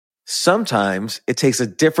Sometimes it takes a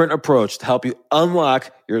different approach to help you unlock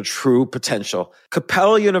your true potential.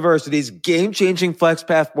 Capella University's game-changing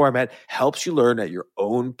FlexPath format helps you learn at your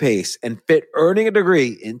own pace and fit earning a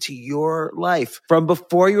degree into your life. From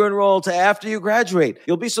before you enroll to after you graduate,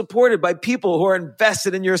 you'll be supported by people who are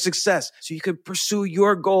invested in your success so you can pursue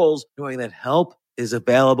your goals knowing that help is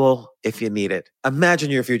available if you need it. Imagine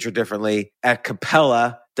your future differently at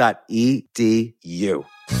capella.edu.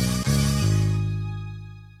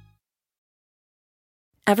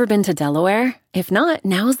 Ever been to Delaware? If not,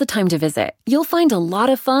 now's the time to visit. You'll find a lot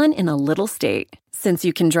of fun in a little state. Since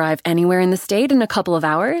you can drive anywhere in the state in a couple of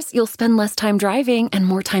hours, you'll spend less time driving and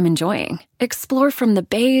more time enjoying. Explore from the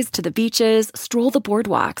bays to the beaches, stroll the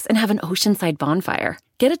boardwalks, and have an oceanside bonfire.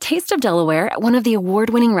 Get a taste of Delaware at one of the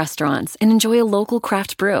award-winning restaurants and enjoy a local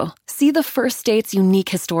craft brew. See the first state's unique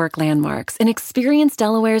historic landmarks and experience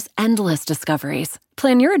Delaware's endless discoveries.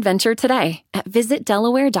 Plan your adventure today at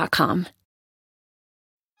visitdelaware.com.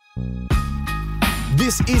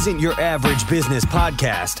 This isn't your average business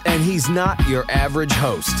podcast, and he's not your average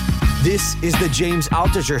host. This is the James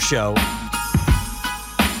Altucher Show.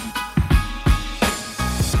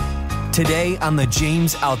 Today on the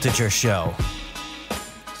James Altucher Show.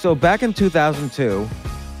 So back in 2002,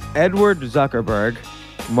 Edward Zuckerberg,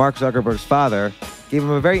 Mark Zuckerberg's father, gave him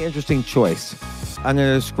a very interesting choice. I'm going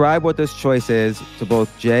to describe what this choice is to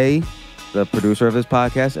both Jay, the producer of this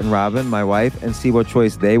podcast, and Robyn, my wife, and see what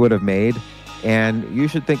choice they would have made. And you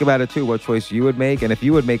should think about it too, what choice you would make, and if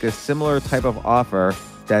you would make a similar type of offer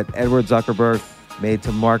that Edward Zuckerberg made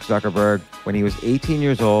to Mark Zuckerberg when he was 18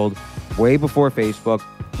 years old, way before Facebook,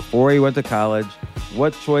 before he went to college.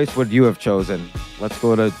 What choice would you have chosen? Let's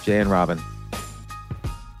go to Jay and Robyn.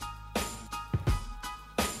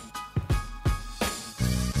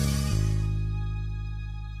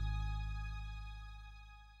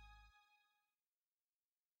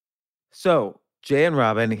 So, Jay and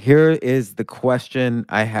Robyn, here is the question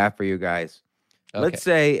I have for you guys. Okay. Let's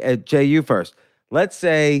say, Jay, you first. Let's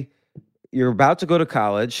say you're about to go to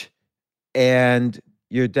college and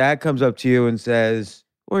your dad comes up to you and says,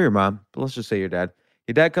 or your mom, but let's just say your dad.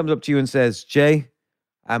 Your dad comes up to you and says, Jay,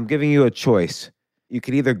 I'm giving you a choice. You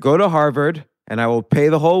could either go to Harvard and I will pay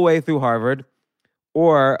the whole way through Harvard,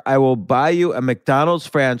 or I will buy you a McDonald's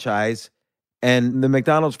franchise and the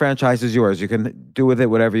McDonald's franchise is yours. You can do with it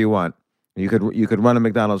whatever you want. You could run a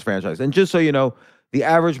McDonald's franchise. And just so you know, the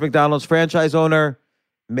average McDonald's franchise owner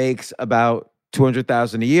makes about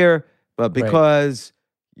 $200,000 a year, but because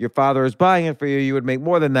your father is buying it for you, you would make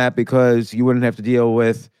more than that because you wouldn't have to deal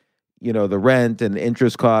with, the rent and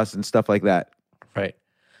interest costs and stuff like that. Right.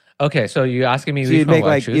 Okay, so you're asking me so which one will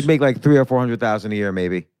I choose? You'd make like $300,000 or $400,000 a year,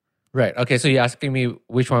 maybe. Right. Okay, so you're asking me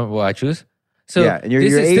which one will I choose? So yeah, and you're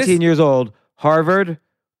 18 years old, Harvard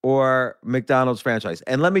or McDonald's franchise.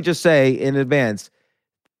 And let me just say in advance,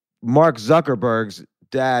 Mark Zuckerberg's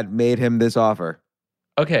dad made him this offer.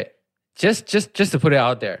 Okay, just to put it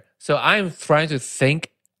out there. So I'm trying to think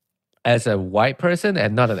as a white person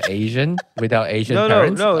and not an Asian without Asian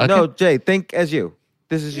parents. No, Jay, think as you.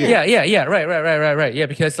 This is you. Yeah. Right. Yeah,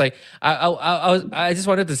 because like I just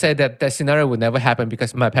wanted to say that scenario would never happen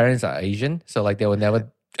because my parents are Asian, so like they would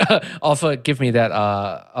never give me that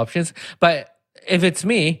options. But if it's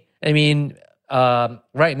me, I mean,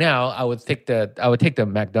 right now I would take the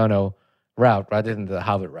McDonald's route rather than the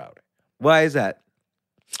Harvard route. Why is that?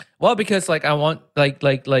 Well, because like I want like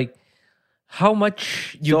how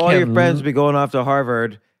much you so can. All your friends be going off to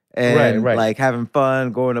Harvard and right. like having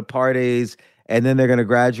fun, going to parties, and then they're going to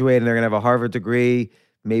graduate and they're going to have a Harvard degree.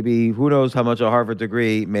 Maybe who knows how much a Harvard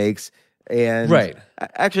degree makes. And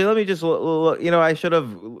actually, let me just look. I should have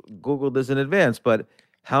Googled this in advance, but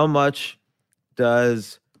how much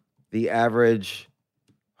does the average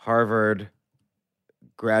Harvard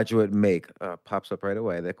graduate make? Pops up right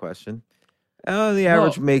away, that question. The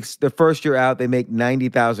average makes, the first year out, they make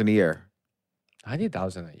 $90,000 a year.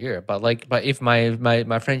 $90,000 a year, but if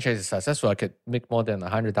my franchise is successful, I could make more than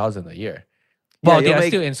 $100,000 a year. Well, they're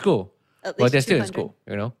still in school. Well, they're still in school,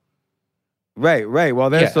 Right. Well,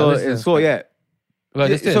 they're still in school yet. Well,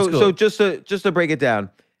 they're still in school. So just to break it down,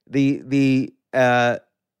 the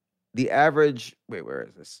average. Wait, where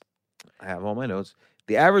is this? I have all my notes.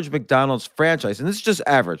 The average McDonald's franchise, and this is just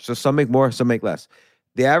average, so some make more, some make less.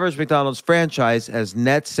 The average McDonald's franchise has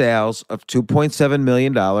net sales of $2.7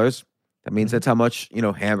 million. That means that's how much,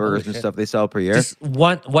 hamburgers and stuff they sell per year. Just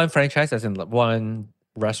one franchise, as in one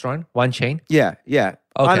restaurant, one chain? Yeah. Okay.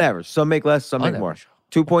 On average. Some make less, some make more.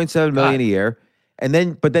 $2.7 million a year.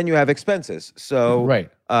 But then you have expenses. So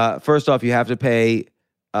first off, you have to pay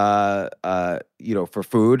for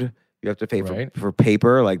food. You have to pay for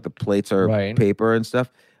paper, like the plates are paper and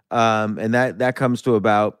stuff. and that comes to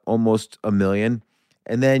about almost $1 million.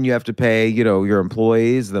 And then you have to pay, your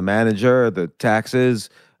employees, the manager, the taxes,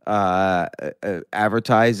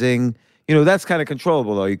 advertising. That's kind of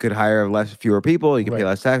controllable though. You could hire fewer people, you can pay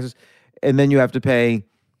less taxes, and then you have to pay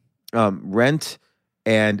rent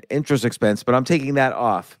and interest expense. But I'm taking that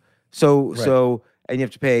off. So and you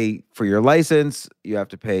have to pay for your license. You have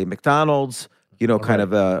to pay McDonald's. Kind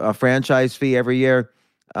of a franchise fee every year.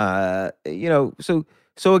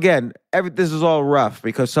 So again, this is all rough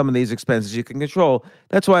because some of these expenses you can control.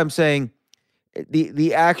 That's why I'm saying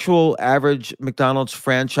the actual average McDonald's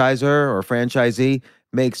franchisor or franchisee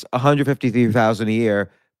makes $153,000 a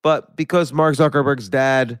year. But because Mark Zuckerberg's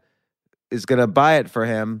dad is going to buy it for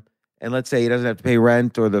him, and let's say he doesn't have to pay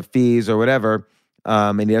rent or the fees or whatever,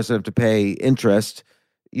 and he doesn't have to pay interest,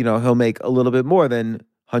 he'll make a little bit more than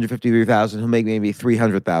 $153,000. He'll make maybe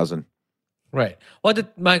 $300,000. Right. Well,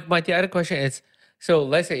 the other question is, so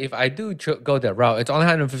let's say if I do go that route, it's only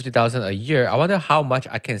 $150,000 a year. I wonder how much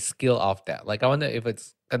I can scale off that. Like, I wonder if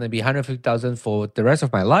it's gonna be $150,000 for the rest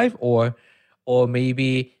of my life, or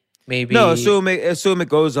maybe. No, assume it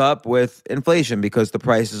goes up with inflation because the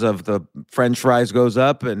prices of the French fries goes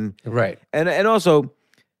up, and and also,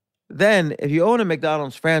 then if you own a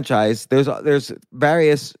McDonald's franchise, there's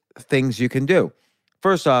various things you can do.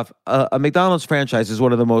 First off, a McDonald's franchise is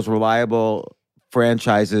one of the most reliable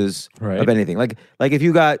franchises of anything. Like if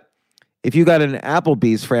you got an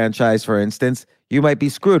Applebee's franchise, for instance, you might be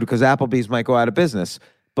screwed because Applebee's might go out of business.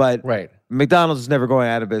 But McDonald's is never going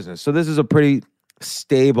out of business. So this is a pretty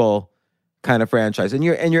stable kind of franchise. And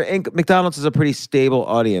McDonald's is a pretty stable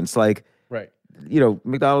audience. Like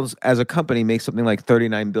McDonald's as a company makes something like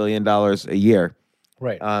 $39 billion a year.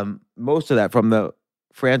 Right. Most of that from the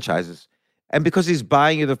franchises. And because he's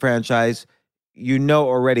buying you the franchise,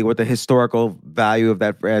 already what the historical value of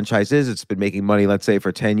that franchise is. It's been making money, let's say,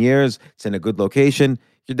 for 10 years. It's in a good location.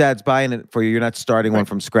 Your dad's buying it for you. You're not starting one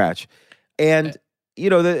from scratch. And,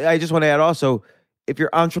 I just want to add also, if you're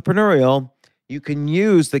entrepreneurial, you can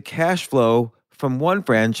use the cash flow from one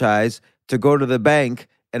franchise to go to the bank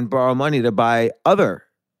and borrow money to buy other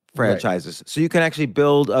franchises. So you can actually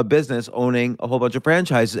build a business owning a whole bunch of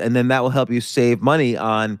franchises, and then that will help you save money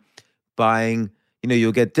on buying,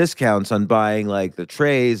 you'll get discounts on buying like the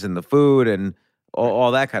trays and the food and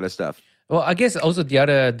all that kind of stuff. Well, I guess also the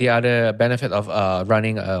other benefit of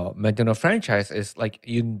running a McDonald's franchise is like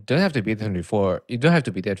you don't have to be there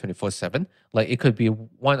 24/7. Like it could be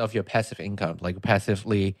one of your passive income. Like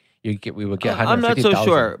passively, we would get 150,000. I'm not so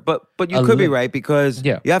sure, but you could be right because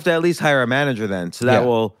you have to at least hire a manager then. So that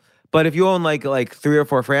will. But if you own like 3 or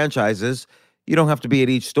 4 franchises, you don't have to be at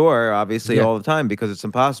each store, obviously, all the time because it's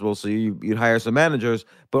impossible. So you'd hire some managers.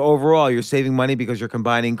 But overall, you're saving money because you're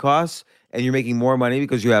combining costs and you're making more money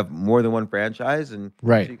because you have more than one franchise. And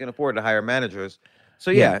so you can afford to hire managers.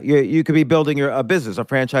 So you could be building a business, a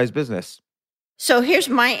franchise business. So here's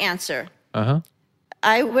my answer.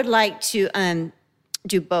 I would like to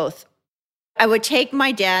do both. I would take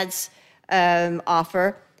my dad's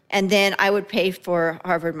offer and then I would pay for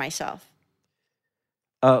Harvard myself.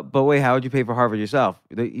 But wait, how would you pay for Harvard yourself?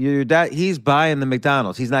 Your dad, he's buying the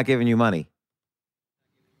McDonald's. He's not giving you money.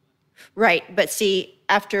 Right, but see,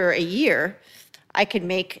 after a year, I could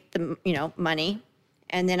make the money,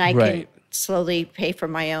 and then I can slowly pay for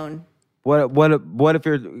my own. What if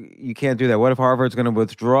you can't do that? What if Harvard's going to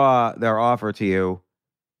withdraw their offer to you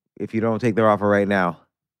if you don't take their offer right now?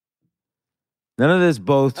 None of this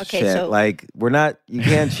both shit. So, you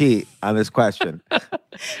can't cheat on this question.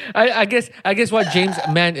 I guess what James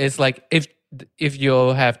meant is like if you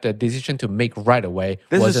have the decision to make right away.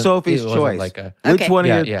 This is Sophie's choice. Which one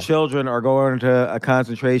of your children are going to a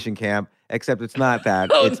concentration camp? Except it's not that.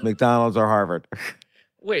 It's McDonald's or Harvard.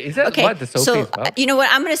 Wait, is that what the Sophie is about? You know what?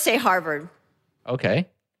 I'm going to say Harvard. Okay.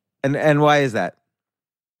 And why is that?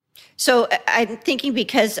 So I'm thinking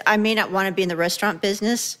because I may not want to be in the restaurant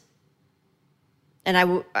business.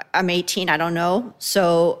 And I'm 18, I don't know.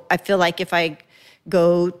 So I feel like if I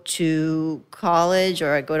go to college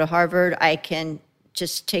or I go to Harvard, I can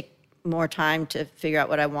just take more time to figure out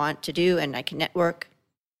what I want to do and I can network.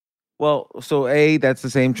 Well, so that's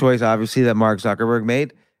the same choice, obviously, that Mark Zuckerberg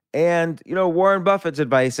made. And, Warren Buffett's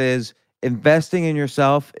advice is investing in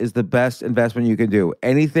yourself is the best investment you can do.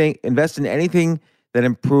 Invest in anything that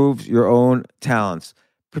improves your own talents,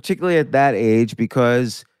 particularly at that age,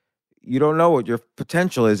 because you don't know what your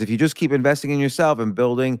potential is. If you just keep investing in yourself and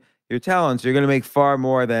building your talents, you're going to make far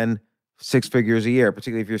more than 6 figures a year,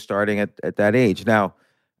 particularly if you're starting at that age. Now,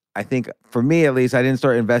 I think for me, at least, I didn't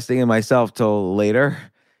start investing in myself till later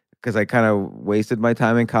because I kind of wasted my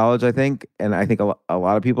time in college, I think. And I think a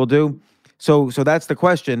lot of people do. So that's the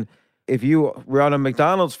question. If you run a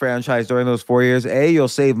McDonald's franchise during those 4 years, A, you'll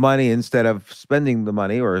save money instead of spending the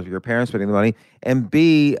money, or your parents spending the money. And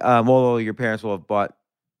B, although your parents will have bought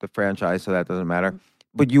the franchise, so that doesn't matter.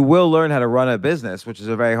 But you will learn how to run a business, which is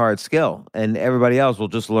a very hard skill. And everybody else will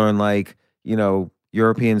just learn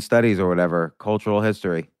European studies or whatever, cultural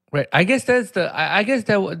history. Right. I guess that's the. I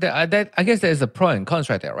guess there's a pro and cons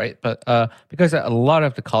right there, right? But because a lot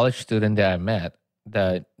of the college students that I met,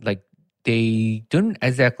 they don't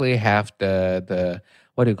exactly have the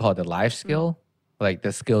what do you call it, the life skill, like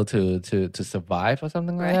the skill to survive or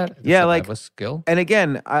something like that. Yeah, like a skill. And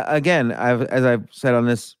again, as I've said on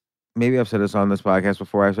this, maybe I've said this on this podcast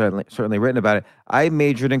before. I've certainly written about it. I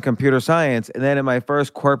majored in computer science, and then in my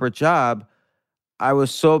first corporate job, I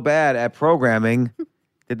was so bad at programming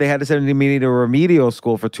that they had to send me to remedial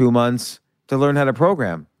school for 2 months to learn how to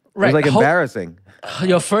program. It was like embarrassing.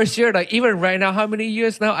 Your first year, like even right now, how many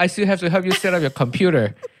years now? I still have to help you set up your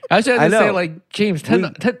computer. I should have to say, like, James,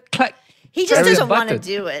 clack. He just doesn't want to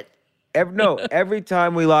do it. Every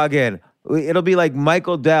time we log in, it'll be like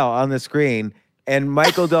Michael Dell on the screen, and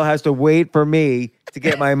Michael Dell has to wait for me to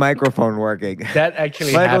get my microphone working. That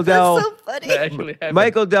actually Michael happened. Dell, That's so funny. That actually happened.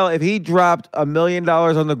 Michael Dell, if he dropped $1 million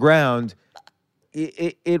on the ground,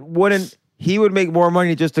 it wouldn't. He would make more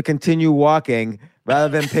money just to continue walking rather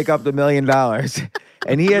than pick up the $1 million.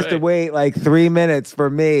 And he has to wait like 3 minutes for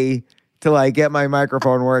me to like get my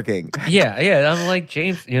microphone working. Yeah. I'm like,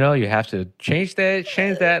 James, you have to change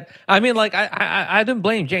that. I mean, like, I don't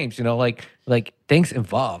blame James, like things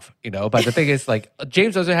evolve, but the thing is, like,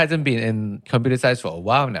 James also hasn't been in computer science for a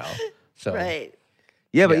while now. So Right.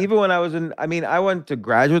 Yeah, but even when I was I went to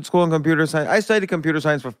graduate school in computer science. I studied computer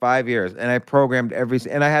science for 5 years, and I programmed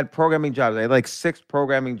and I had programming jobs. I had like 6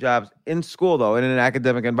 programming jobs in school, though, in an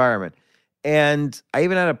academic environment. And I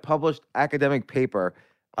even had a published academic paper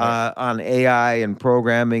on AI and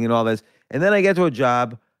programming and all this. And then I get to a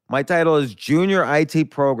job. My title is Junior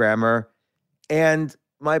IT Programmer. And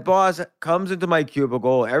my boss comes into my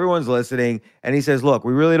cubicle. Everyone's listening. And he says, look,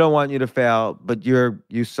 we really don't want you to fail, but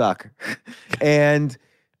you suck. And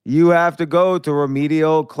you have to go to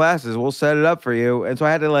remedial classes. We'll set it up for you. And so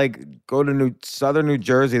I had to like go to southern New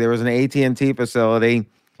Jersey. There was an AT&T facility.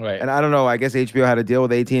 Right. And I don't know, I guess HBO had to deal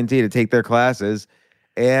with AT&T to take their classes.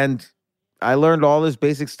 And I learned all this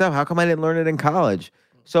basic stuff. How come I didn't learn it in college?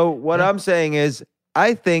 So what I'm saying is,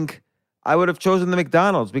 I think I would have chosen the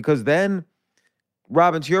McDonald's, because then,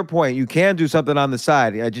 Robyn, to your point, you can do something on the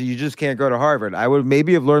side. You just can't go to Harvard. I would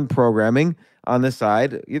maybe have learned programming on the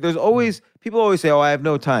side. There's always, people always say, oh, I have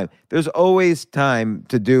no time. There's always time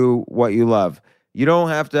to do what you love. You don't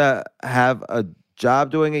have to have a job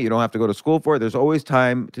doing it. You don't have to go to school for it. There's always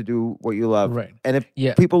time to do what you love. Right. And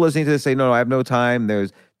if people listening to this say, no, I have no time,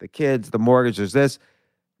 there's the kids, the mortgage, there's this,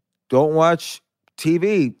 don't watch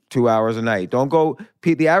TV 2 hours a night. Don't go,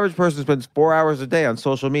 the average person spends 4 hours a day on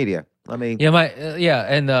social media. My friend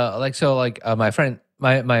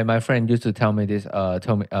used to tell me this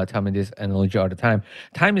analogy all the time.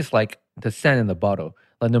 Time is like the sand in the bottle.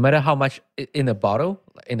 Like no matter how much in a bottle,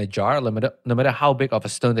 in a jar, no matter how big of a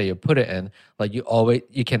stone that you put it in, like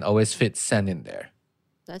you can always fit sand in there.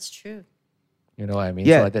 That's true. You know what I mean?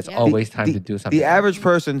 Yeah. So like, there's always time to do something. The average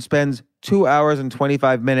person spends 2 hours and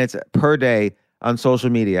 25 minutes per day on social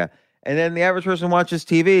media. And then the average person watches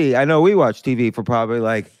TV. I know we watch TV for probably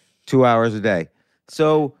like 2 hours a day.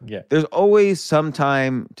 So there's always some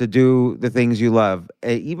time to do the things you love.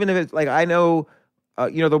 Even if it's like, I know,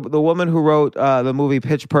 the woman who wrote the movie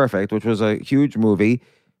Pitch Perfect, which was a huge movie,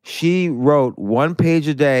 she wrote 1 page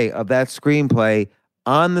a day of that screenplay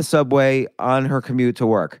on the subway on her commute to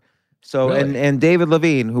work. So, really? and David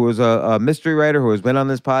Levine, who was a mystery writer who has been on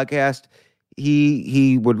this podcast,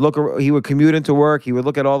 he would commute into work. He would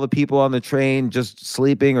look at all the people on the train just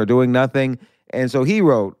sleeping or doing nothing. And so he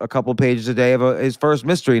wrote a couple pages a day of his first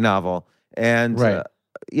mystery novel. And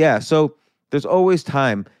so there's always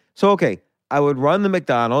time. So, okay, I would run the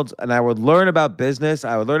McDonald's and I would learn about business.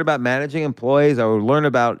 I would learn about managing employees. I would learn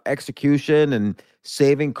about execution and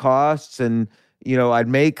saving costs. And, I'd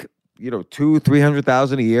make,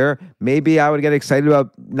 $200,000-$300,000 a year. Maybe I would get excited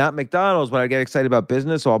about not McDonald's, but I'd get excited about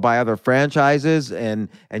business. So I'll buy other franchises and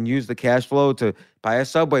use the cash flow to buy a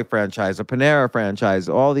Subway franchise, a Panera franchise,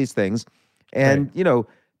 all these things. And,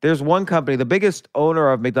 there's one company, the biggest owner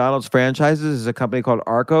of McDonald's franchises is a company called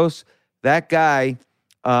Arcos. That guy,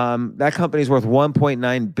 that company's worth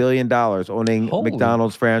 $1.9 billion owning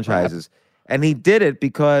McDonald's franchises. Crap. And he did it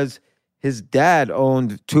because his dad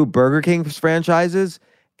owned 2 Burger King franchises,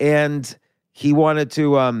 and he wanted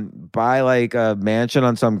to buy like a mansion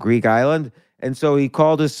on some Greek island. And so he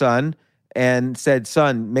called his son and said,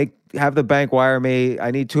 son, make have the bank wire me.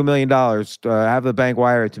 I need $2 million. Have the bank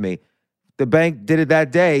wire it to me. The bank did it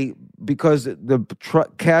that day because the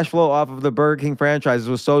cash flow off of the Burger King franchises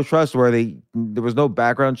was so trustworthy. There was no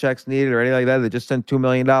background checks needed or anything like that. They just sent $2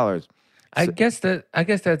 million. I guess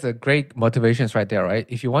that's a great motivations right there, right?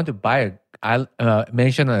 If you want to buy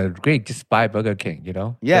mention a great, just buy Burger King.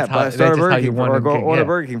 Yeah, start a Burger King or go own yeah. a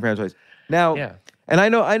Burger King franchise. Now, Yeah. and I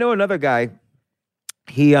know another guy.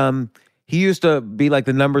 He used to be like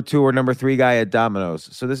the number 2 or number 3 guy at Domino's.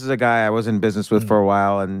 So this is a guy I was in business with for a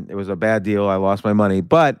while, and it was a bad deal. I lost my money,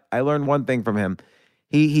 but I learned one thing from him.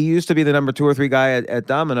 He used to be the number 2 or 3 guy at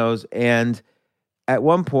Domino's, and at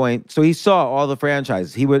one point, so he saw all the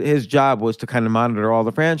franchises. His job was to kind of monitor all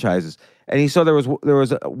the franchises, and he saw there was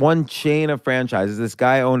one chain of franchises. This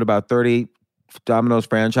guy owned about 30 Domino's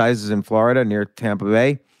franchises in Florida near Tampa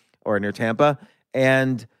Bay or near Tampa,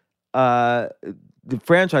 and the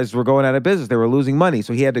franchises were going out of business. They were losing money.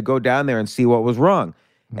 So he had to go down there and see what was wrong.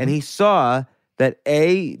 Mm-hmm. And he saw that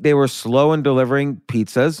A, they were slow in delivering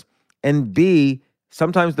pizzas, and B,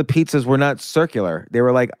 sometimes the pizzas were not circular. They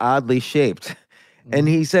were like oddly shaped. Mm-hmm. And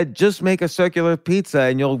he said, just make a circular pizza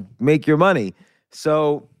and you'll make your money.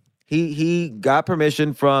 So he got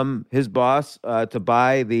permission from his boss to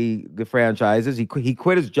buy the franchises. He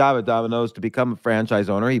quit his job at Domino's to become a franchise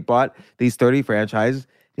owner. He bought these 30 franchises.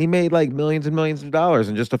 He made like millions and millions of dollars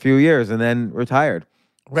in just a few years and then retired.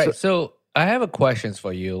 Right. So I have a questions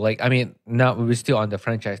for you. Like, I mean, now we're still on the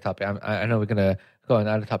franchise topic. I know we're going to go on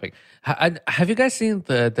another topic. Have you guys seen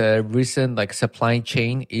the recent like supply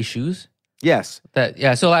chain issues? Yes.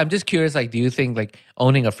 So I'm just curious, like, do you think like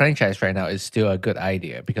owning a franchise right now is still a good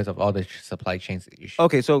idea because of all the supply chain issues?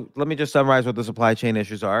 Okay. So let me just summarize what the supply chain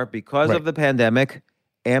issues are. Because of the pandemic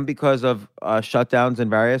and because of shutdowns in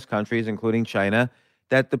various countries, including China,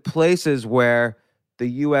 that the places where the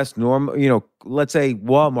U.S. let's say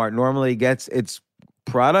Walmart normally gets its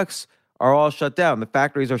products are all shut down. The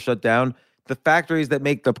factories are shut down. The factories that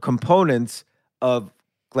make the components of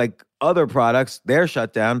like other products, they're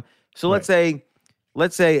shut down. So let's say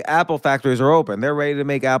Apple factories are open. They're ready to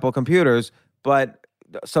make Apple computers, but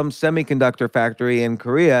some semiconductor factory in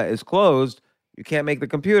Korea is closed. You can't make the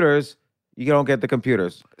computers. You don't get the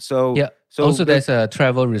computers. So yeah. So also there's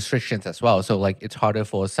travel restrictions as well. So like it's harder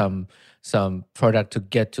for some product to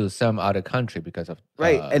get to some other country because of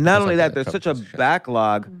and not only that, there's such a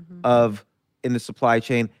backlog of in the supply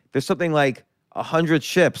chain. There's something like 100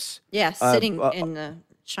 ships. Yeah, sitting in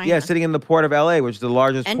China. Yeah, sitting in the port of LA, which is the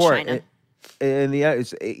largest port China. in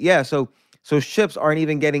the So ships aren't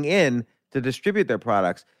even getting in to distribute their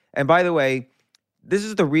products. And by the way, this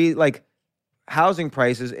is housing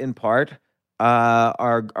prices in part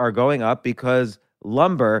are going up because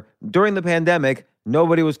lumber during the pandemic,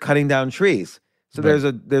 nobody was cutting down trees. So there's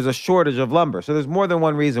a shortage of lumber. So there's more than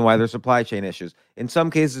one reason why there's supply chain issues. In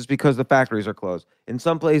some cases, it's because the factories are closed. In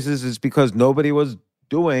some places, it's because nobody was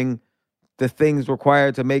doing the things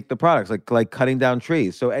required to make the products, like cutting down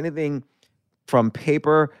trees. So anything from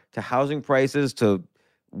paper to housing prices to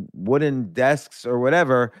wooden desks or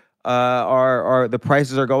whatever, are the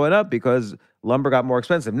prices are going up because lumber got more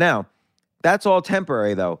expensive. Now, that's all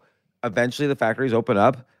temporary though. Eventually the factories open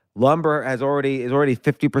up. Lumber is already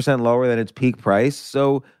 50% lower than its peak price.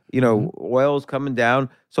 So, oil's coming down.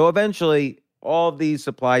 So eventually all of these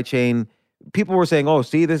supply chain people were saying, "Oh,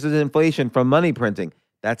 see, this is inflation from money printing."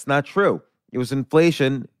 That's not true. It was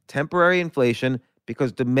inflation, temporary inflation,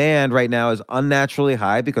 because demand right now is unnaturally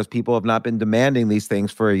high because people have not been demanding these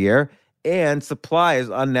things for a year, and supply is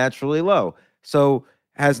unnaturally low. So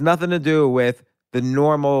has nothing to do with the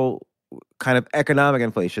normal kind of economic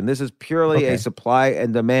inflation. This is purely a supply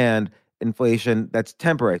and demand inflation that's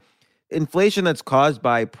temporary. Inflation that's caused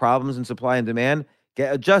by problems in supply and demand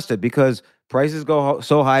get adjusted because prices go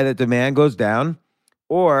so high that demand goes down,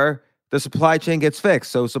 or the supply chain gets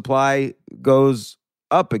fixed, so supply goes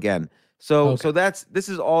up again. So this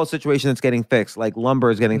is all a situation that's getting fixed, like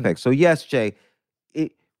lumber is getting fixed. So yes, Jay,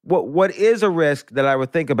 what is a risk that I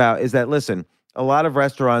would think about is that, listen, a lot of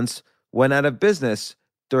restaurants went out of business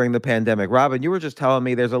during the pandemic. Robyn, you were just telling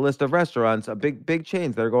me there's a list of restaurants, big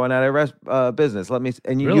chains that are going out of business.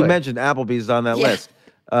 You mentioned Applebee's on that list.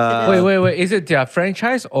 Wait. Is it their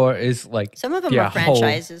franchise or is like some of them are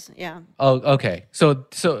franchises? Yeah. Oh, okay. So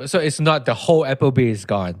it's not the whole Applebee's is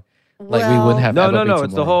gone. Like we wouldn't have. No.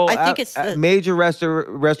 It's the whole. I think it's the major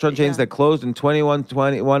restaurant chains that closed in 21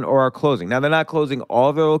 or are closing. Now they're not closing all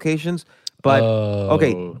of their locations, but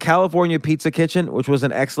California Pizza Kitchen, which was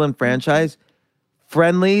an excellent franchise.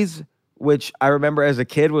 Friendly's, which I remember as a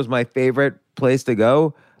kid was my favorite place to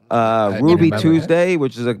go. Ruby Tuesday,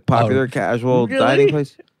 which is a popular casual dining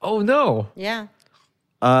place. Oh no! Yeah.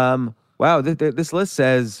 Wow, this list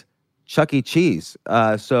says Chuck E. Cheese.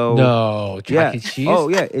 No, Chuck E. Cheese? Oh,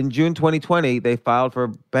 yeah. In June 2020, they filed for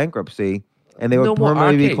bankruptcy, and they would No more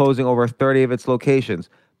permanently be arcade. closing over 30 of its locations.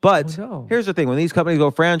 But here's the thing. When these companies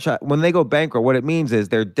when they go bankrupt, what it means is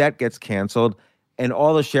their debt gets canceled, and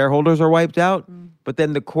all the shareholders are wiped out, but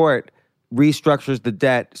then the court restructures the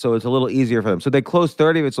debt so it's a little easier for them. So they close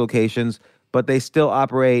 30 of its locations, but they still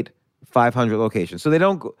operate 500 locations. So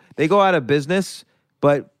they go out of business,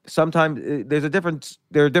 but sometimes there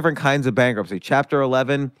are different kinds of bankruptcy. Chapter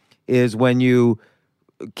 11 is when you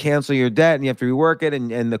cancel your debt and you have to rework it,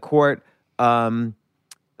 and the court,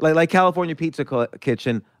 like California Pizza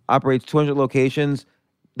Kitchen operates 200 locations.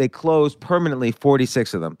 They closed permanently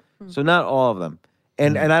 46 of them. So not all of them.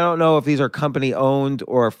 And I don't know if these are company owned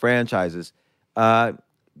or franchises.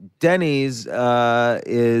 Denny's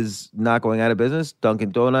is not going out of business.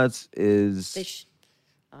 Dunkin' Donuts is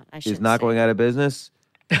not going out of business.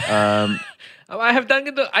 I have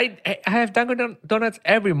Dunkin' I have Dunkin' Donuts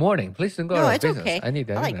every morning. Please don't go out of business. Okay. I need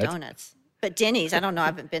that. I like donuts. But Denny's, I don't know. I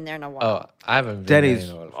haven't been there in a while. Oh, I haven't been Denny's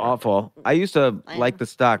there in a while. awful. I used to like the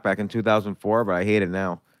stock back in 2004, but I hate it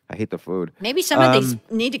now. I hate the food. Maybe some of these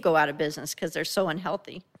need to go out of business because they're so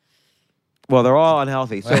unhealthy. Well, they're all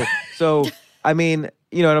unhealthy. So I mean,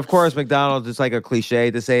 and of course, McDonald's is like a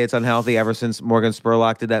cliche to say it's unhealthy ever since Morgan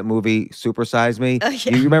Spurlock did that movie, Super Size Me.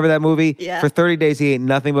 You remember that movie? Yeah. For 30 days, he ate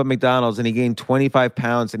nothing but McDonald's, and he gained 25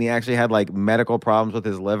 pounds, and he actually had like medical problems with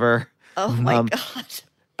his liver. Oh my God.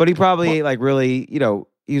 But he probably ate like really,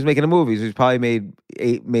 he was making a movie, so he's probably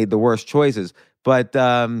made the worst choices. But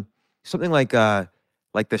something like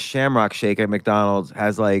the Shamrock Shake at McDonald's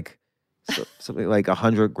has like something like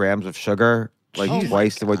 100 grams of sugar, like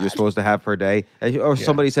twice what you're supposed to have per day. Or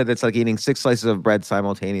somebody said that's like eating 6 slices of bread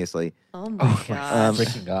simultaneously. Oh my God.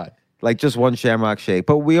 Freaking God. Like just one Shamrock Shake.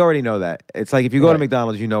 But we already know that. It's like if you go to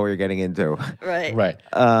McDonald's, you know what you're getting into. Right. Right.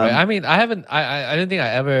 I mean, I haven't. I don't think I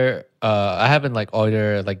ever. I haven't like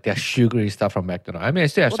ordered like that sugary stuff from McDonald's. I mean, I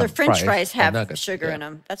still have Well, some their French fries have nuggets, sugar in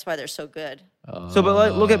them. That's why they're so good. So,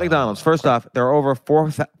 but look at McDonald's. First off, there are over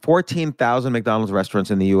 14,000 McDonald's restaurants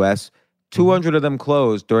in the U.S. 200 of them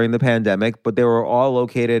closed during the pandemic, but they were all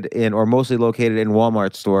mostly located in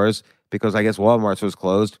Walmart stores because I guess Walmart's was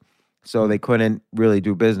closed, so they couldn't really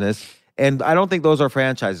do business. And I don't think those are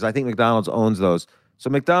franchises. I think McDonald's owns those. So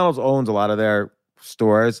McDonald's owns a lot of their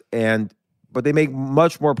stores, but they make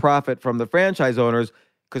much more profit from the franchise owners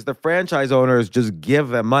because the franchise owners just give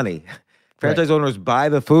them money. Franchise owners buy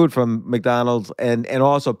the food from McDonald's and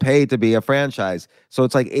also pay to be a franchise. So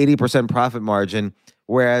it's like 80% profit margin,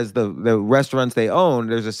 whereas the restaurants they own,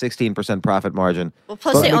 there's a 16% profit margin. Well,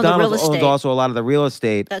 plus they own the real estate. McDonald's owns also a lot of the real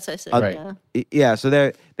estate. That's what I said. Yeah, so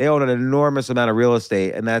they own an enormous amount of real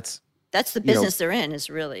estate, and that's the business they're in is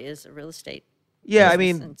real estate. Yeah, I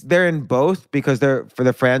mean, they're in both because the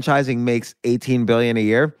franchising makes $18 billion a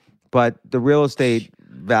year, but the real estate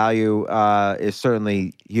value is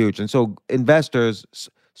certainly huge. And so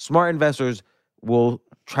smart investors will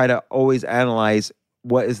try to always analyze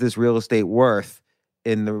what is this real estate worth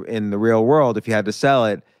in the real world if you had to sell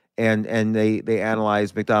it, and they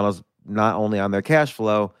analyze McDonald's not only on their cash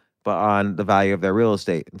flow but on the value of their real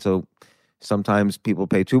estate. And so sometimes people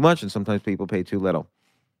pay too much and sometimes people pay too little.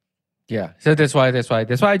 Yeah, so that's why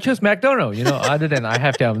I choose McDonald's. Other than I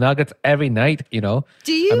have to have nuggets every night.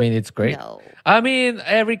 Do you? I mean, it's great. No. I mean,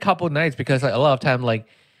 every couple of nights because like, a lot of time, like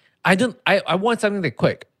I want something that's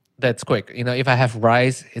quick. If I have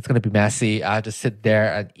rice, it's gonna be messy. I have to sit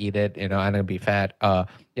there and eat it. I'm gonna be fat.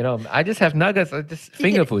 I just have nuggets, just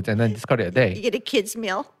finger foods, and then just call it a day. You get a kid's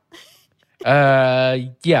meal.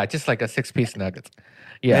 Yeah, just like a 6-piece nuggets.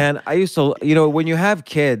 Yeah, and I used to, when you have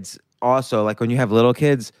kids, also like when you have little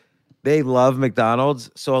kids. They love McDonald's.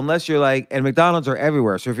 So unless you're and McDonald's are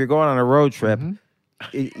everywhere. So if you're going on a road trip,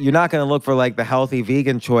 you're not going to look for like the healthy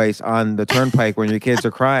vegan choice on the turnpike when your kids are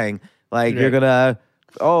crying. You're going to,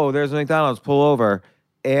 there's a McDonald's, pull over.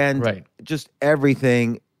 And just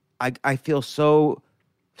everything. I feel so,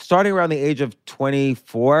 starting around the age of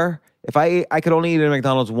 24, if I could only eat at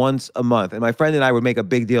McDonald's once a month. And my friend and I would make a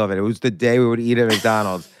big deal of it. It was the day we would eat at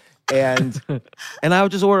McDonald's. and I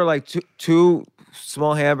would just order like two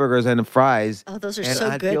small hamburgers and fries. Oh, those are and so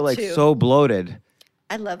I'd good feel like too. so bloated.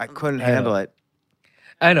 I love them. I couldn't handle it.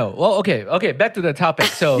 I know. Well, okay. Back to the topic.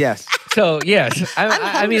 So yes.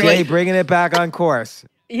 I mean, Jay, bringing it back on course.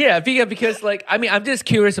 Yeah, because I'm just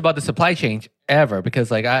curious about the supply chain ever because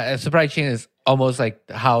supply chain is almost like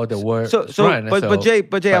how the world run.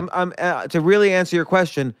 But Jay, I'm to really answer your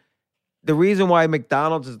question. The reason why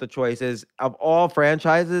McDonald's is the choice is of all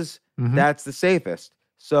franchises, that's the safest.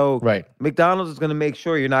 So Right. McDonald's is going to make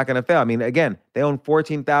sure you're not going to fail. I mean, again, they own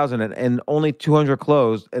 14,000 and only 200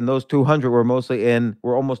 closed, and those 200 were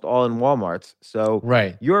almost all in Walmarts. So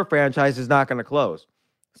Right. your franchise is not going to close.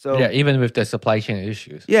 So Yeah, even with the supply chain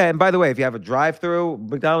issues. yeah, and by the way, if you have a drive-through,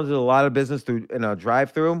 McDonald's did a lot of business in a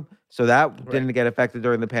drive-through, so that didn't get affected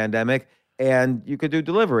during the pandemic. And you could do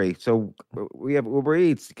delivery. So we have Uber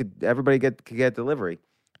Eats. Everybody could get delivery.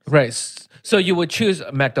 Right. So you would choose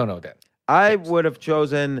McDonald's then? I would have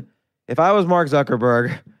chosen, if I was Mark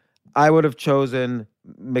Zuckerberg, I would have chosen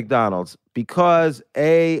McDonald's because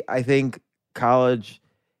I think college,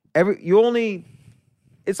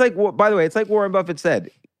 it's like, by the way, it's like Warren Buffett said,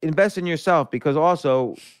 invest in yourself because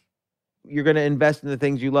also you're going to invest in the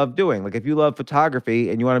things you love doing. Like if you love photography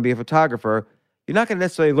and you want to be a photographer, you're not going to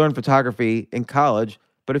necessarily learn photography in college,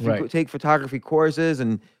 but if you take photography courses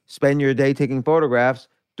and spend your day taking photographs,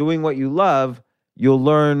 doing what you love, you'll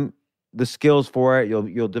learn the skills for it.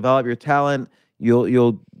 You'll develop your talent.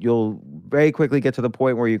 You'll very quickly get to the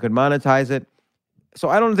point where you can monetize it. So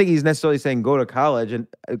I don't think he's necessarily saying go to college, and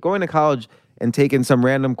going to college and taking some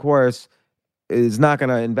random course is not going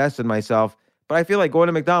to invest in myself. But I feel like going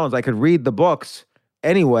to McDonald's, I could read the books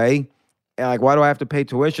anyway. And like, why do I have to pay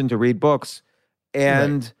tuition to read books?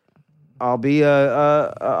 And I'll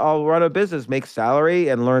I'll run a business, make salary,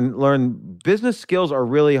 and learn business skills are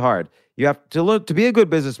really hard. You have to learn to be a good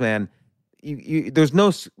businessman. There's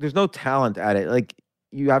no talent at it. Like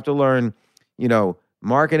you have to learn,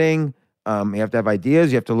 marketing. You have to have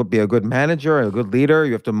ideas. You have to be a good manager, a good leader.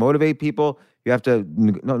 You have to motivate people. You have to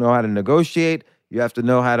know how to negotiate. You have to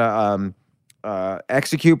know how to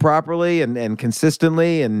execute properly and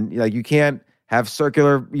consistently. And like you can't have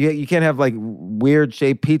you can't have like weird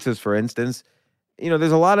shaped pizzas, for instance.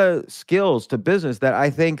 There's a lot of skills to business that I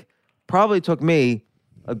think probably took me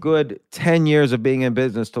a good 10 years of being in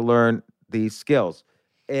business to learn these skills.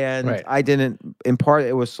 And I didn't, in part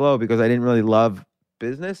it was slow because I didn't really love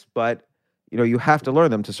business, but you have to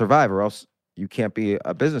learn them to survive or else you can't be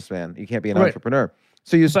a businessman. You can't be an entrepreneur.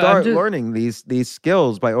 So you start learning these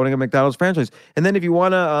skills by owning a McDonald's franchise. And then if you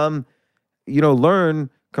want to, learn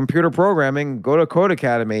computer programming, go to Code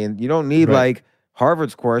Academy, and you don't need like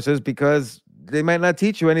Harvard's courses because they might not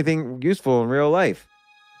teach you anything useful in real life.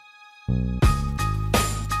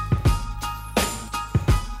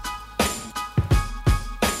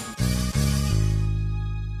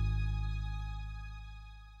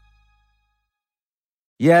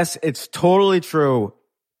 Yes, it's totally true.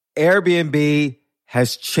 Airbnb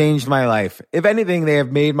has changed my life. If anything, they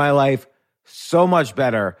have made my life so much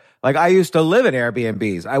better. Like I used to live in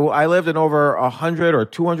Airbnbs. I lived in over 100 or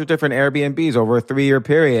 200 different Airbnbs over a 3-year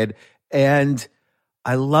period, and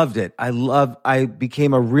I loved it. I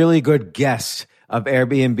became a really good guest of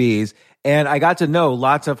Airbnbs, and I got to know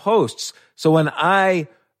lots of hosts. So when I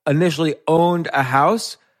initially owned a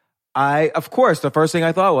house, of course, the first thing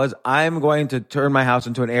I thought was, I'm going to turn my house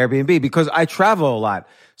into an Airbnb because I travel a lot.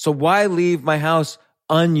 So why leave my house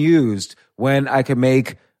unused when I can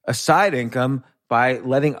make a side income by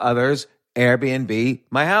letting others Airbnb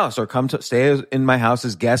my house or come to stay in my house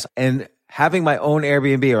as guests? And having my own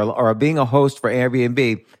Airbnb or being a host for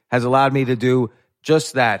Airbnb has allowed me to do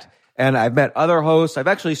just that. And I've met other hosts. I've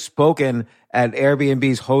actually spoken at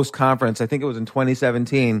Airbnb's host conference. I think it was in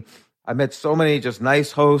 2017. I met so many just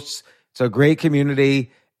nice hosts. It's a great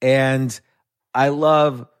community. And I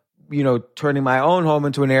love, turning my own home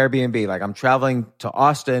into an Airbnb. Like I'm traveling to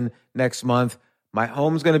Austin next month. My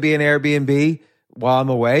home's going to be an Airbnb while I'm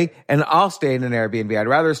away, and I'll stay in an Airbnb. I'd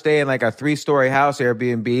rather stay in like a 3-story house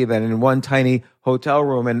Airbnb than in one tiny hotel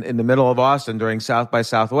room in the middle of Austin during South by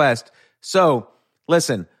Southwest. So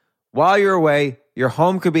listen, while you're away, your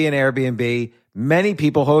home could be an Airbnb. Many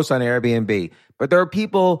people host on Airbnb, but there are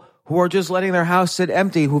people who are just letting their house sit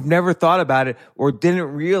empty, who've never thought about it or didn't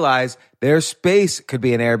realize their space could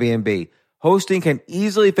be an Airbnb. Hosting can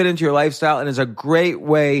easily fit into your lifestyle and is a great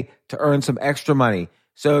way to earn some extra money.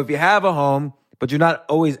 So if you have a home, but you're not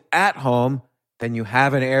always at home, then you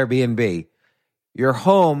have an Airbnb. Your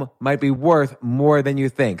home might be worth more than you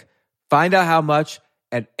think. Find out how much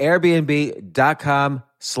at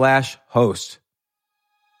airbnb.com/host.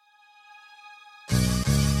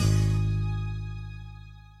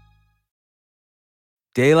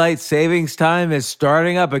 Daylight savings time is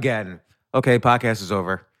starting up again. Okay, podcast is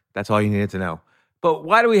over. That's all you needed to know. But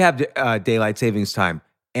why do we have daylight savings time?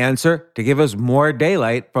 Answer: to give us more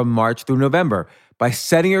daylight from March through November. By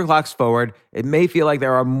setting your clocks forward, it may feel like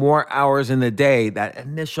there are more hours in the day. That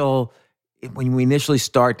initial, when we initially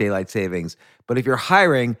start daylight savings. But if you're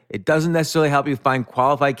hiring, it doesn't necessarily help you find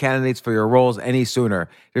qualified candidates for your roles any sooner.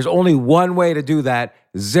 There's only one way to do that,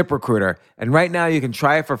 ZipRecruiter. And right now you can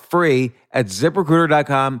try it for free at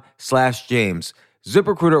ZipRecruiter.com/James.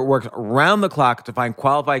 ZipRecruiter works around the clock to find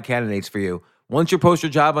qualified candidates for you. Once you post your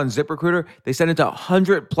job on ZipRecruiter, they send it to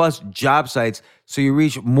 100 plus job sites so you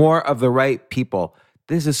reach more of the right people.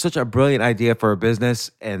 This is such a brilliant idea for a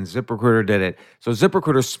business, and ZipRecruiter did it. So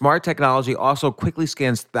ZipRecruiter's smart technology also quickly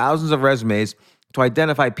scans thousands of resumes to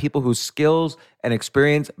identify people whose skills and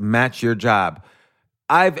experience match your job.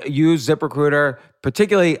 I've used ZipRecruiter,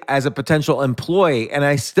 particularly as a potential employee, and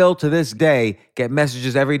I still, to this day, get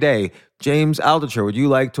messages every day. James Altucher, would you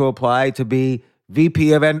like to apply to be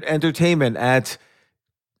VP of Entertainment at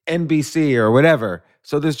NBC or whatever?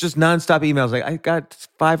 So there's just nonstop emails. Like I got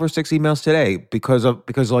 5 or 6 emails today because a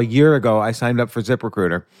year ago I signed up for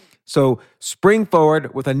ZipRecruiter. So spring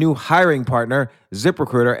forward with a new hiring partner,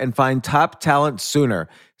 ZipRecruiter, and find top talent sooner.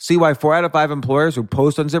 See why 4 out of 5 employers who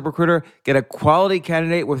post on ZipRecruiter get a quality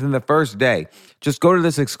candidate within the first day. Just go to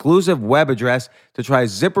this exclusive web address to try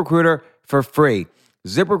ZipRecruiter for free.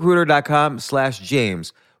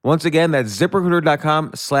 ZipRecruiter.com/James. Once again, that's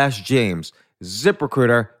ZipRecruiter.com/James.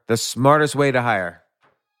 ZipRecruiter, the smartest way to hire.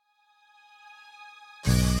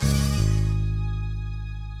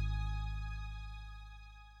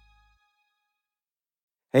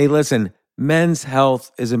 Hey, listen, men's health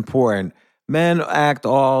is important. Men act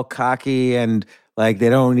all cocky and like they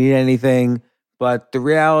don't need anything. But the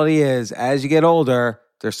reality is, as you get older,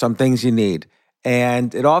 there's some things you need.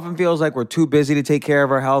 And it often feels like we're too busy to take care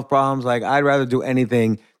of our health problems. Like I'd rather do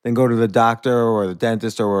anything than go to the doctor or the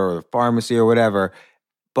dentist or the pharmacy or whatever.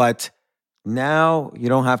 But now you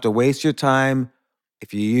don't have to waste your time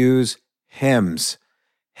if you use Hims.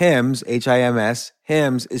 Hims, H-I-M-S,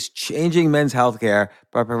 Hims is changing men's healthcare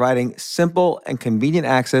by providing simple and convenient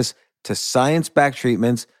access to science-backed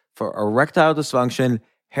treatments for erectile dysfunction,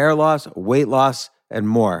 hair loss, weight loss, and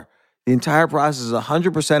more. The entire process is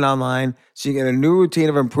 100% online, so you get a new routine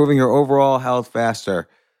of improving your overall health faster.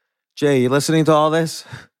 Jay, you listening to all this?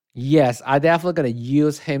 Yes, I definitely gonna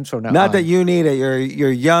use Hims from now on. Not that you need it.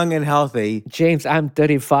 You're young and healthy. James, I'm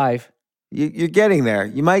 35. You're getting there.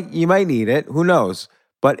 You might need it. Who knows?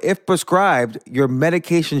 But if prescribed, your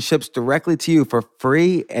medication ships directly to you for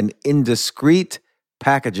free and in discreet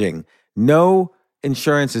packaging. No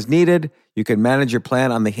insurance is needed. You can manage your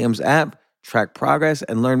plan on the Hims app, track progress,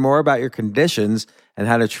 and learn more about your conditions and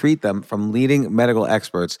how to treat them from leading medical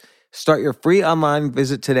experts. Start your free online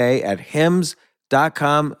visit today at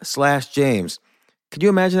hims.com/James. Could you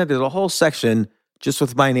imagine that? There's a whole section just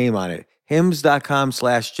with my name on it.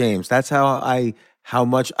 Hims.com/James. That's how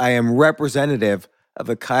much I am representative of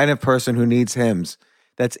the kind of person who needs Hims.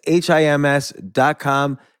 That's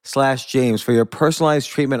HIMS.com/James for your personalized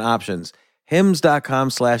treatment options.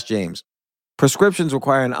 Hims.com/James. Prescriptions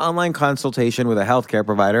require an online consultation with a healthcare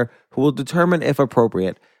provider who will determine if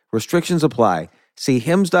appropriate. Restrictions apply. See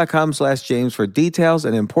hims.com/James for details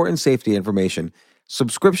and important safety information.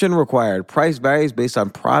 Subscription required. Price varies based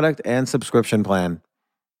on product and subscription plan.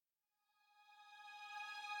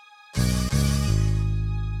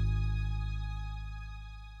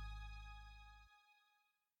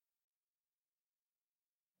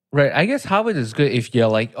 Right. I guess Harvard is good if you're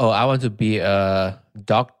like, oh, I want to be a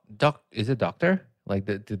is it doctor? Like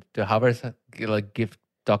the Harvard like give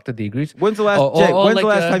doctor degrees. When's the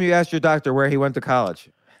last time you asked your doctor where he went to college?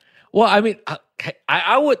 Well, I mean,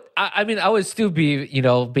 I would still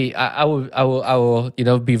be, I will,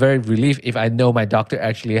 be very relieved if I know my doctor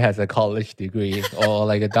actually has a college degree or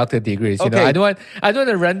like a doctor degree. You know, I don't want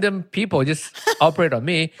the random people just operate on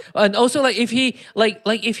me. And also, like if he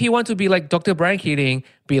if he wants to be like Dr. Brian Keating,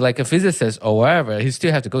 be like a physicist or whatever, he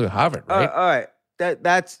still have to go to Harvard, right? All right.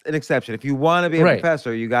 That's an exception. If you want to be a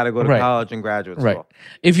professor, you got to go to college and graduate school. Right.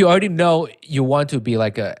 If you already know you want to be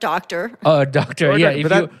like a doctor. A doctor,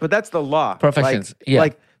 yeah. But that's the law. Professions,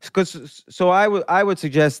 So I would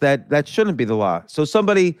suggest that shouldn't be the law. So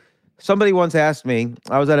somebody once asked me,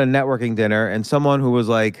 I was at a networking dinner, and someone who was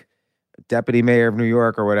like deputy mayor of New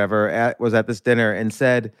York or whatever was at this dinner and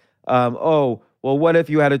said, "Oh, well, what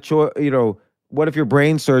if you had a choice? What if your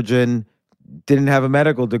brain surgeon didn't have a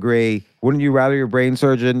medical degree? Wouldn't you rather your brain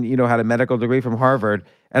surgeon, had a medical degree from Harvard?"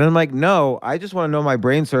 And I'm like, no, I just want to know my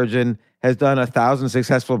brain surgeon has done 1,000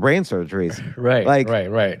 successful brain surgeries. Right.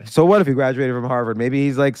 So what if he graduated from Harvard? Maybe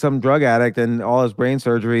he's like some drug addict and all his brain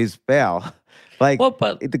surgeries fail.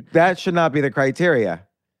 That should not be the criteria.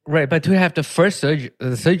 Right, but to have the first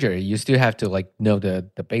surgery, you still have to like know the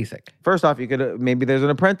basic. First off, you could maybe there's an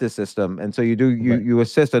apprentice system, and so you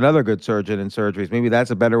assist another good surgeon in surgeries. Maybe that's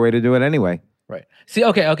a better way to do it anyway. Right. See,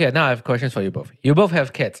 okay. Now I have questions for you both. You both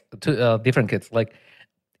have kids, two different kids. Like,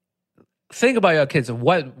 think about your kids.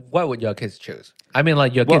 What would your kids choose? I mean,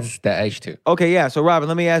 like your kids that age too. Okay, yeah. So Robyn,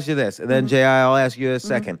 let me ask you this, and then J.I., I'll ask you a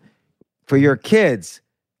second. For your kids,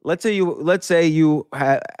 let's say you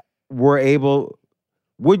were able.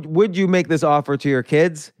 Would you make this offer to your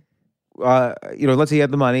kids? Let's say you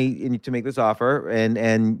have the money to make this offer,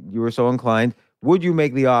 and you were so inclined. Would you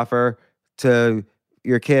make the offer to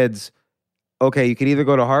your kids? Okay, you can either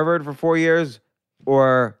go to Harvard for 4 years,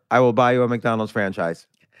 or I will buy you a McDonald's franchise.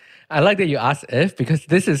 I like that you asked if, because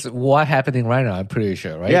this is what's happening right now. I'm pretty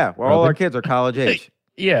sure, right? Yeah, well, all our kids are college age.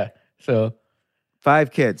 Yeah, so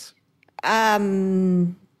 5 kids.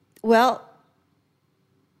 Well,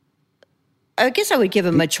 I guess I would give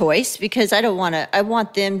them a choice because I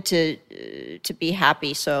want them to be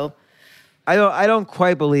happy. So I don't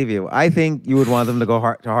quite believe you. I think you would want them to go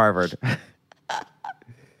to Harvard.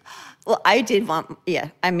 Well, I did want, yeah.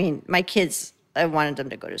 I mean, my kids, I wanted them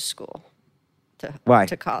to go to school, Why?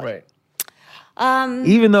 to college. right.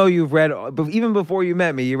 Even though you've read, even before you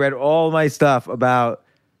met me, you read all my stuff about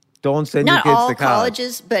don't send your Not kids all to college.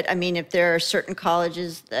 colleges, but I mean, if there are certain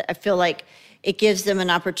colleges that I feel like it gives them an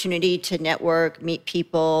opportunity to network, meet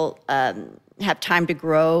people, have time to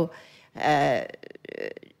grow,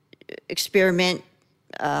 experiment.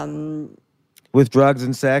 With drugs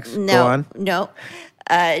and sex? Go on. No.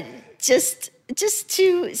 Just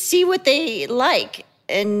to see what they like.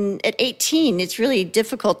 And at 18, it's really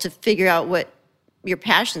difficult to figure out what your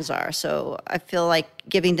passions are. So I feel like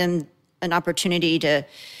giving them an opportunity to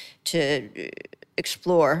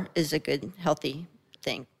explore is a good, healthy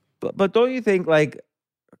thing. But don't you think like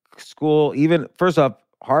school, even first off,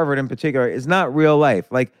 Harvard in particular, is not real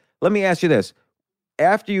life? Like, let me ask you this.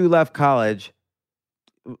 After you left college,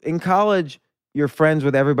 in college, you're friends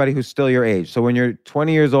with everybody who's still your age. So when you're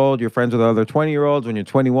 20 years old, you're friends with other 20-year-olds. When you're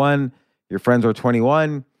 21, your friends are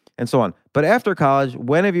 21, and so on. But after college,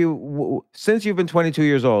 since you've been 22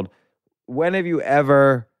 years old, when have you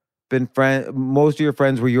ever been most of your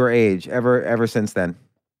friends were your age, ever since then?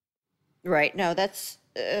 Right. No, that's,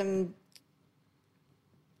 I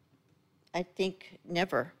think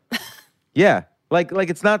never. Yeah. Like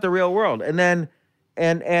it's not the real world. And then,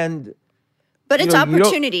 But it's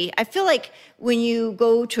opportunity. I feel like when you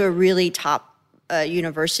go to a really top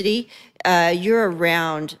university, you're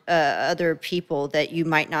around other people that you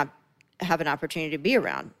might not have an opportunity to be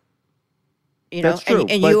around. You know, that's true.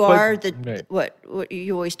 And you are what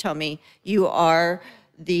you always tell me. You are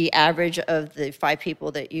the average of the 5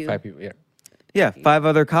 people that you. 5 people, yeah. Yeah, 5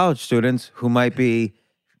 other college students who might be,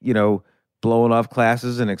 blowing off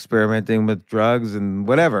classes and experimenting with drugs and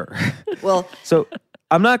whatever. Well, so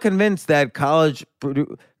I'm not convinced that college,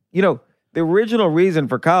 the original reason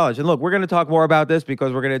for college, and look, we're going to talk more about this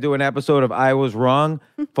because we're going to do an episode of I Was Wrong,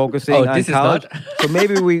 focusing on college. So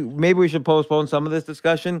maybe we should postpone some of this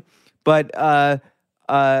discussion. But I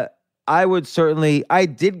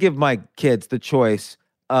did give my kids the choice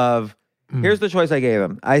of, here's the choice I gave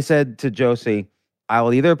them. I said to Josie, I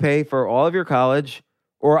will either pay for all of your college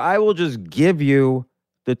or I will just give you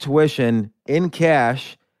the tuition in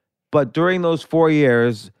cash. But during those 4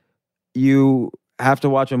 years, you have to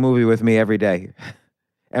watch a movie with me every day.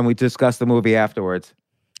 And we discuss the movie afterwards.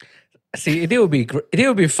 See, it would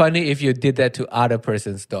be funny if you did that to other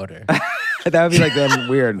person's daughter. That would be like them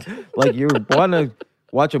weird. Like, you want to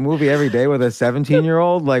watch a movie every day with a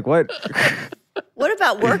 17-year-old? Like, what? What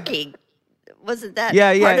about working? Wasn't that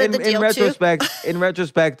part of the deal too? In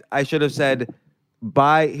retrospect, I should have said,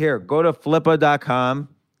 go to flippa.com.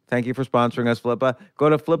 Thank you for sponsoring us, Flippa. Go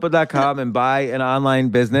to flippa.com and buy an online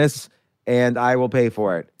business, and I will pay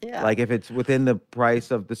for it. Yeah. Like if it's within the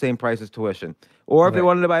same price as tuition. Or if they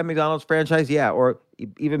wanted to buy a McDonald's franchise, or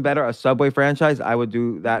even better, a Subway franchise, I would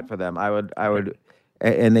do that for them. I would,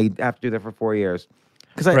 and they have to do that for 4 years.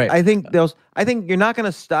 Because I think you're not going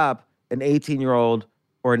to stop an 18-year-old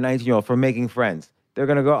or a 19-year-old from making friends. They're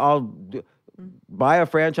going to go, buy a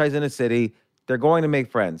franchise in a city. They're going to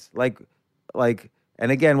make friends.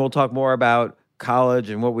 And again, we'll talk more about college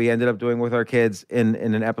and what we ended up doing with our kids in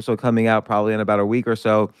an episode coming out probably in about a week or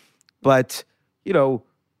so. But,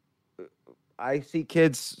 I see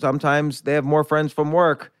kids, sometimes they have more friends from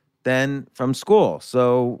work than from school.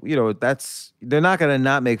 So, they're not going to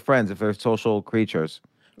not make friends if they're social creatures.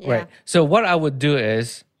 Yeah. Right. So what I would do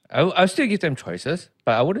is, I'll still give them choices,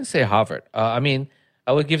 but I wouldn't say Harvard. I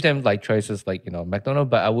would give them like choices like, McDonald's,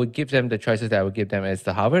 but I would give them the choices that I would give them as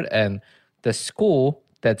the Harvard, and the school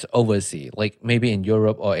that's overseas, like maybe in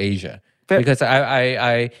Europe or Asia. Fair. Because if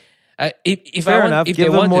Fair I want, enough. if Give they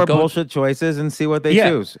them want more to go, bullshit choices and see what they Yeah.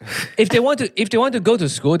 choose. if they want to go to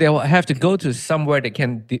school, they will have to go to somewhere they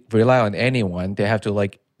can rely on anyone. They have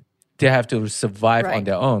to survive on Right.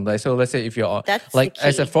 their own. Like, so let's say if you're That's like the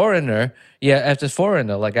as a key. foreigner,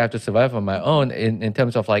 like I have to survive on my own in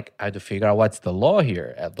terms of like I have to figure out what's the law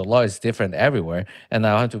here. The law is different everywhere, and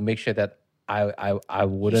I have to make sure that I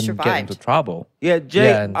wouldn't get into survived. trouble. Yeah,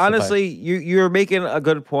 Jay, and survive. honestly, you're making a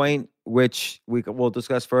good point, which we'll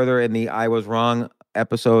discuss further in the I Was Wrong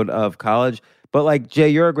episode of college. But like, Jay,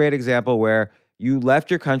 you're a great example where you left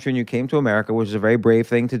your country and you came to America, which is a very brave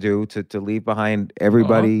thing to do, to leave behind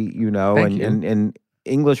everybody you know. Thank And, you. and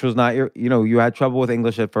English was not you had trouble with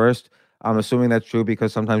English at first. I'm assuming that's true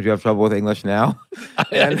because sometimes you have trouble with English now.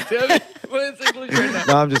 And- What is English right now?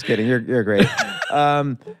 no, I'm just kidding. You're great.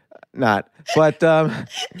 Not. But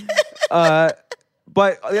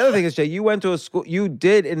but the other thing is, Jay, you went to a school. You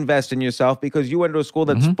did invest in yourself because you went to a school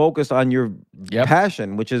that's focused on your Yep.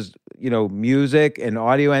 passion, which is music and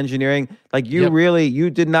audio engineering. Like you Yep. really, you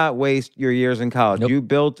did not waste your years in college. Nope. You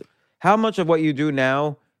built. How much of what you do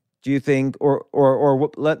now do you think, or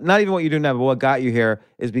not even what you do now, but what got you here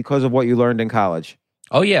is because of what you learned in college?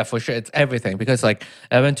 Oh yeah, for sure. It's everything because like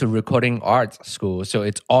I went to recording arts school, so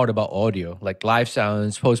it's all about audio, like live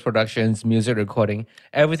sounds, post productions, music recording,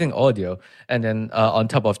 everything audio. And then on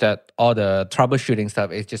top of that, all the troubleshooting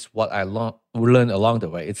stuff is just what I learned along the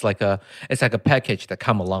way. It's like a package that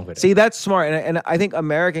come along with it. See, that's smart, and I think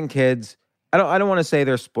American kids. I don't want to say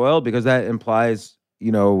they're spoiled because that implies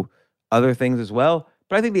other things as well.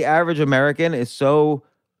 But I think the average American is so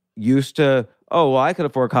used to, oh, well, I could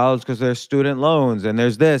afford college because there's student loans and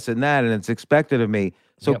there's this and that, and it's expected of me.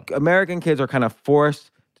 So Yep. American kids are kind of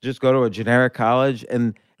forced to just go to a generic college,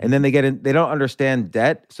 and then they don't understand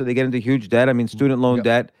debt, so they get into huge debt. I mean, student loan Yep.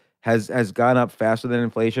 debt has gone up faster than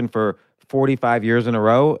inflation for 45 years in a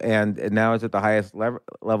row, and now it's at the highest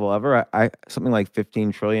level ever. I something like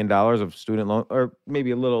 $15 trillion of student loan, or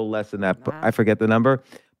maybe a little less than that, but I forget the number.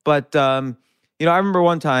 But I remember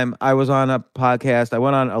one time I was on a podcast. I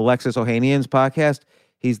went on Alexis Ohanian's podcast.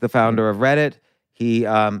 He's the founder of Reddit.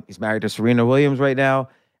 He's married to Serena Williams right now.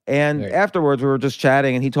 And Right. afterwards, we were just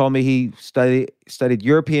chatting, and he told me he studied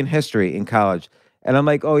European history in college. And I'm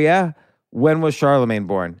like, oh yeah, when was Charlemagne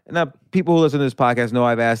born? And now people who listen to this podcast know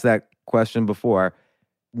I've asked that question before.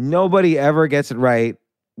 Nobody ever gets it right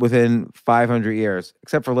within 500 years,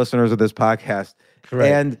 except for listeners of this podcast.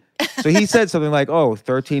 Correct. And so he said something like,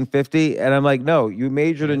 1350. And I'm like, no, you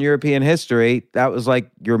majored in European history. That was like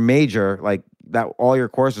your major, like that, all your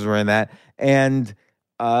courses were in that. And,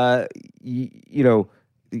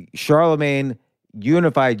 Charlemagne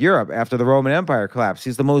unified Europe after the Roman Empire collapsed.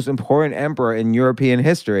 He's the most important emperor in European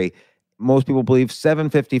history. Most people believe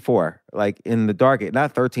 754, like in the dark age,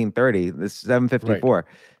 not 1330, this 754. Right.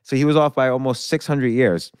 So he was off by almost 600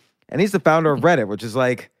 years. And he's the founder of Reddit, which is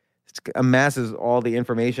like, amasses all the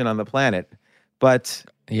information on the planet. But,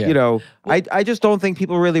 I just don't think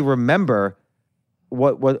people really remember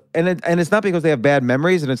and it's not because they have bad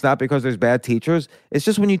memories, and it's not because there's bad teachers. It's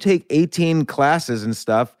just when you take 18 classes and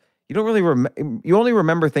stuff, you don't really you only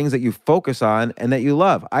remember things that you focus on and that you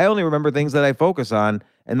love. I only remember things that I focus on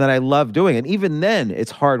and that I love doing. And even then,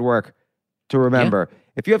 it's hard work to remember. Yeah.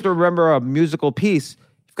 If you have to remember a musical piece,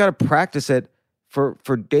 you've got to practice it for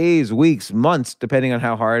days, weeks, months, depending on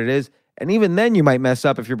how hard it is. And even then, you might mess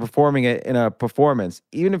up if you're performing it in a performance,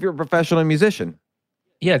 even if you're a professional musician.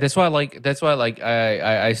 Yeah, that's why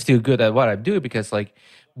I still good at what I do, because like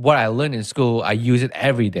what I learned in school, I use it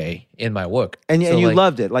every day in my work. And you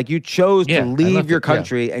loved it. Like you chose to leave your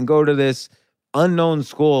country and go to this unknown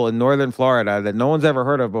school in northern Florida that no one's ever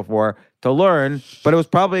heard of before to learn, but it was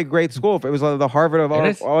probably a great school. It was the Harvard of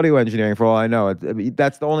audio engineering, for all I know.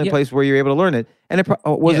 That's the only place where you're able to learn it. And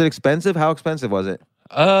was it expensive? How expensive was it?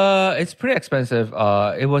 It's pretty expensive.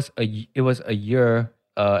 It was a year.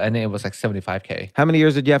 And then it was like $75,000. How many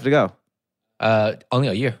years did you have to go? Only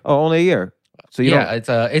a year. Oh, only a year. So it's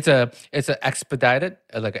a expedited,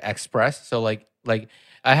 like an express. So like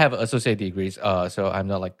I have associate degrees. So I'm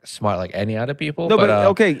not like smart like any other people. No, but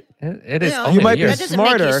okay, it is. You might be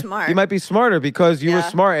smarter. You might be smarter because you were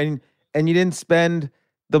smart and you didn't spend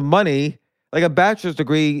the money. Like a bachelor's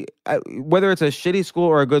degree, whether it's a shitty school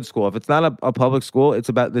or a good school, if it's not a public school, it's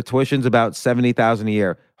about the tuition's about $70,000 a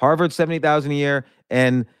year. Harvard $70,000 a year,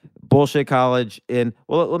 and bullshit college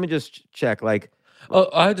let me just check. Like,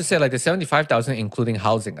 I have to say like the $75,000 including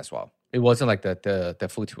housing as well. It wasn't like the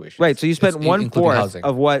full tuition. Right. So you spent 1/4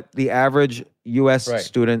 of what the average U.S.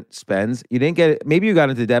 student spends. You didn't get it. Maybe you got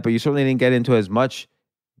into debt, but you certainly didn't get into as much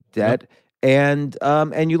debt. Nope. and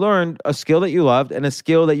you learned a skill that you loved and a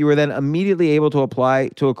skill that you were then immediately able to apply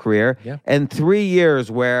to a career. Yeah. And 3 years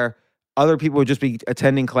where other people would just be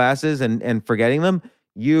attending classes and forgetting them,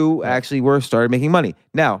 you actually started making money.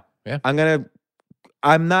 Now,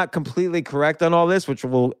 I'm not completely correct on all this, which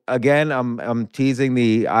will, again, I'm teasing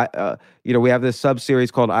we have this sub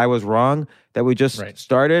series called I Was Wrong that we just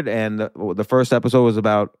started, and the first episode was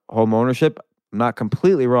about home ownership. I'm not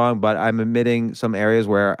completely wrong, but I'm admitting some areas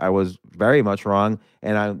where I was very much wrong,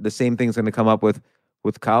 and the same thing's going to come up with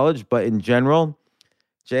college. But in general,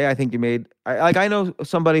 Jay, I think I know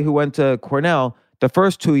somebody who went to Cornell. The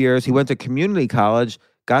first 2 years, he went to community college,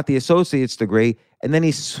 got the associate's degree, and then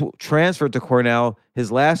he transferred to Cornell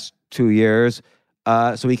his last 2 years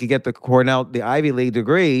so he could get the Ivy League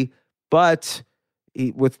degree, but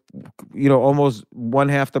with almost one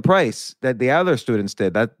half the price that the other students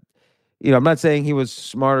did. That I'm not saying he was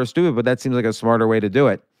smart or stupid, but that seems like a smarter way to do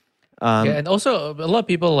it. And also a lot of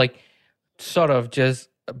people sort of just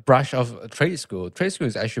brush off trade school. Trade school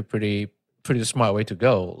is actually pretty smart way to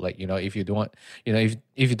go. If you don't want,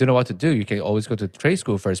 if you don't know what to do, you can always go to trade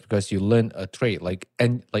school first because you learn a trade like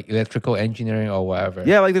electrical engineering or whatever.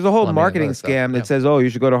 Yeah, there's a whole marketing scam that says, oh, you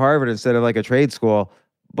should go to Harvard instead of a trade school.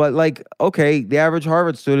 But okay, the average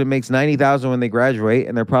Harvard student makes $90,000 when they graduate,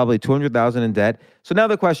 and they're probably $200,000 in debt. So now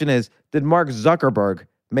the question is, did Mark Zuckerberg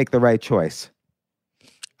make the right choice?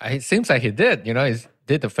 It seems like he did. He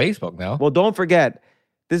did the Facebook now. Well, don't forget,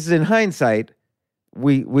 this is in hindsight.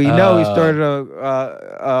 We know he started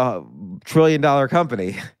a $1 trillion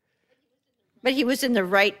company. But he was in the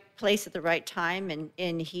right place at the right time,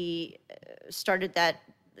 and he started that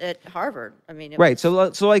at Harvard. I mean, right. So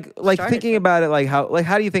thinking about it,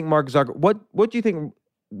 how do you think Mark Zuckerberg? What do you think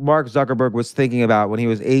Mark Zuckerberg was thinking about when he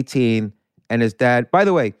was 18 and his dad? By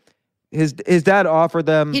the way, his dad offered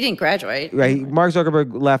them. He didn't graduate. Right. Mark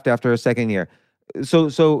Zuckerberg left after a second year. So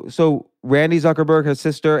Randy Zuckerberg, his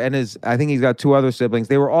sister, and I think he's got 2 other siblings.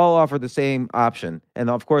 They were all offered the same option, and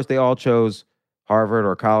of course, they all chose Harvard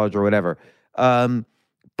or college or whatever. But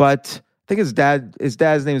I think his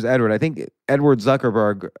dad's name is Edward. I think Edward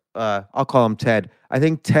Zuckerberg. I'll call him Ted. I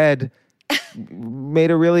think Ted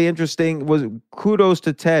made a really interesting. Kudos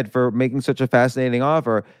to Ted for making such a fascinating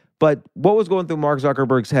offer. But what was going through Mark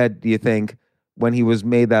Zuckerberg's head, do you think, when he was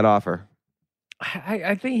made that offer?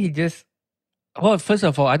 I think he just. Well, first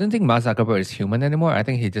of all, I don't think Mark Zuckerberg is human anymore. I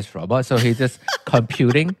think he's just robot. So he's just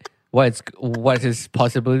computing what his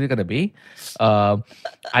possibility going to be.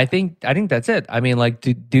 I think that's it. I mean,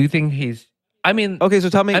 do you think he's? I mean, okay. So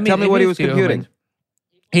tell me what he was computing.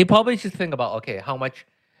 He probably just think about, okay, how much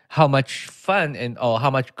fun and how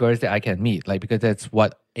much girls that I can meet, because that's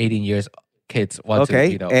what 18 years kids want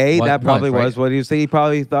to. That probably was what he was saying. He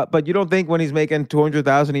probably thought, but you don't think when he's making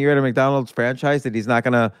 $200,000 a year at a McDonald's franchise that he's not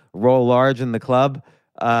going to roll large in the club?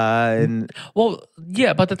 Well,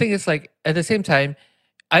 yeah, but the thing is, at the same time,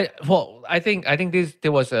 I think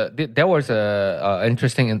there was a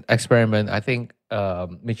interesting experiment. I think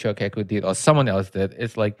Michio Kaku did, or someone else did.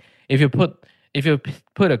 It's if you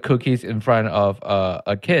put a cookies in front of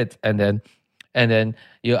a kid, and then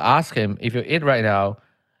you ask him, if you eat right now,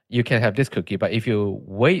 you can have this cookie, but if you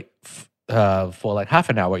wait for half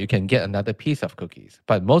an hour, you can get another piece of cookies.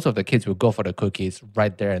 But most of the kids will go for the cookies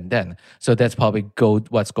right there and then. So that's probably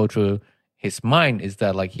what's go through his mind, is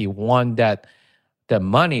that he want that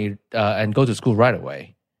money and go to school right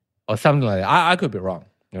away, or something like that. I could be wrong.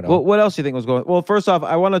 Well, what else do you think was going? Well, first off,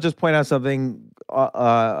 I want to just point out something.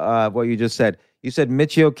 What you just said. You said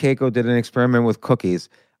Michio Kaku did an experiment with cookies.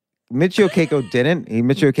 Michio Kaku didn't.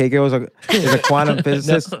 Michio Kaku is a quantum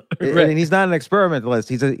physicist, and he's not an experimentalist.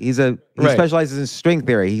 He specializes in string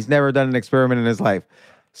theory. He's never done an experiment in his life,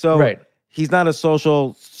 so he's not a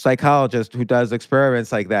social psychologist who does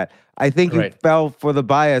experiments like that. I think you fell for the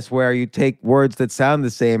bias where you take words that sound the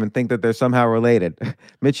same and think that they're somehow related.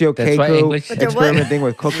 Michio Kaku experimenting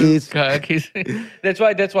with cookies. That's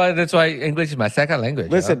why English is my second language.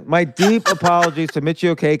 Listen, my deep apologies to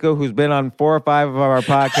Michio Kaku, who's been on 4 or 5 of our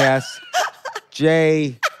podcasts.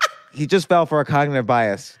 Jay, he just fell for a cognitive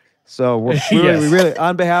bias. So we really,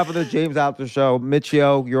 on behalf of the James Altucher Show,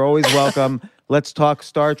 Michio, you're always welcome. Let's talk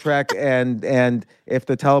Star Trek and if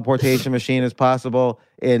the teleportation machine is possible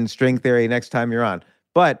in string theory next time you're on.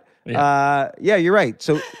 But you're right.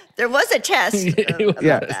 So there was a test.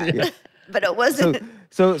 But it wasn't.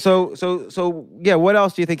 So what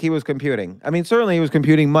else do you think he was computing? I mean, certainly he was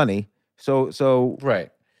computing money. So right.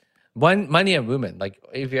 Money and women.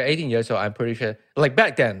 If you're 18 years old, I'm pretty sure.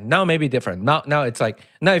 Back then, now maybe different. Now it's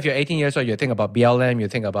now if you're 18 years old, you think about BLM, you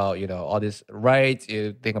think about all these rights,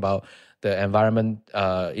 you think about the environment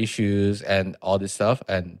issues and all this stuff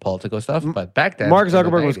and political stuff. But back then, Mark in the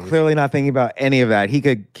Zuckerberg was 90s clearly not thinking about any of that. He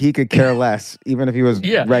could care less, even if he was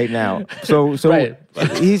Yeah. right now. So Right.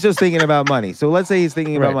 he's just thinking about money. So let's say he's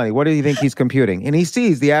thinking about Right. money. What do you think he's computing? And he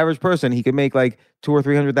sees the average person, he could make like 200,000 or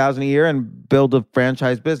 300,000 a year and build a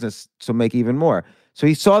franchise business to make even more. So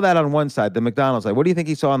he saw that on one side, the McDonald's side. What do you think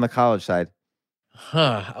he saw on the college side?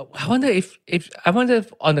 I wonder if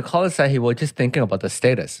on the college side he was just thinking about the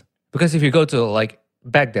status. Because if you go to like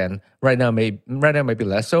back then, right now maybe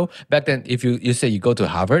less so. Back then, if you say you go to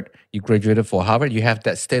Harvard, you graduated for Harvard, you have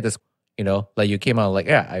that status. Like you came out like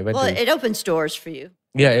I went. Well, to, it opens doors for you.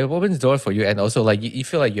 Yeah, it opens doors for you, and also like you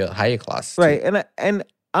feel like you're higher class, too. Right. And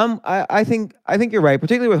I think you're right,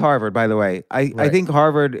 particularly with Harvard, by the way. I think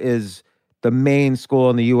Harvard is the main school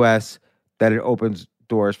in the US that it opens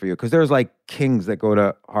doors for you, because there's like kings that go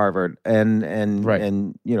to Harvard and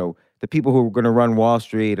the people who are going to run Wall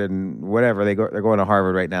Street and whatever, they're going to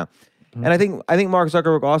Harvard right now. Mm-hmm. And I think Mark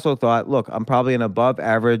Zuckerberg also thought, look, I'm probably an above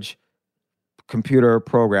average computer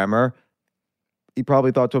programmer. He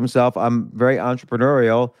probably thought to himself, I'm very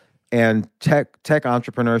entrepreneurial, and tech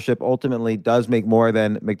entrepreneurship ultimately does make more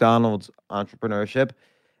than McDonald's entrepreneurship.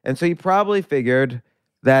 And so he probably figured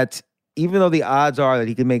that even though the odds are that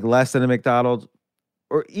he could make less than a McDonald's,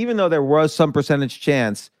 or even though there was some percentage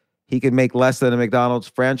chance he could make less than a McDonald's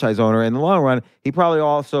franchise owner in the long run, he probably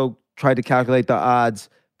also tried to calculate the odds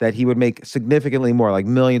that he would make significantly more, like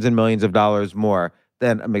millions and millions of dollars more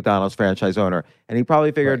than a McDonald's franchise owner. And he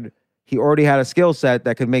probably figured he already had a skill set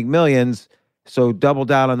that could make millions, so double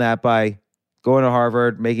down on that by going to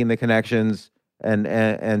Harvard, making the connections,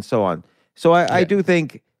 and so on. So I do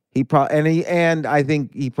think he probably I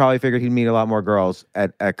think he probably figured he'd meet a lot more girls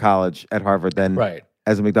at college at Harvard than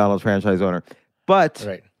as a McDonald's franchise owner. But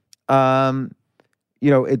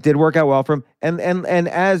it did work out well for him. And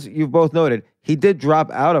as you've both noted, he did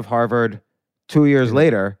drop out of Harvard 2 years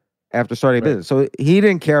later after starting a business. So he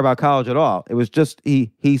didn't care about college at all. It was just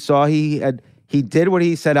he saw he did what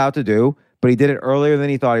he set out to do, but he did it earlier than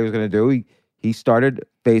he thought he was going to do. He started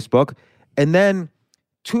Facebook. And then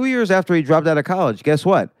 2 years after he dropped out of college, guess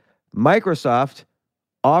what? Microsoft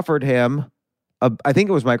offered him, I think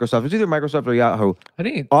it was Microsoft. It was either Microsoft or Yahoo. I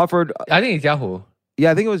think it's Yahoo.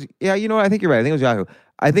 Yeah, I think it was. Yeah, you know what? I think you're right. I think it was Yahoo.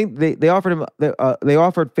 I think they offered him. They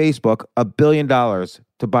offered Facebook $1 billion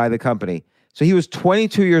to buy the company. So he was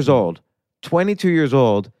 22 years old. 22 years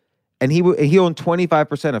old, and he owned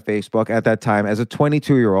 25% of Facebook at that time. As a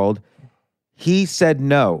 22-year-old, he said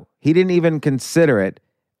no. He didn't even consider it,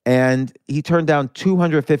 and he turned down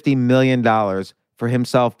 $250 million for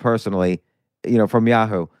himself personally, from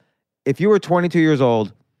Yahoo. If you were 22 years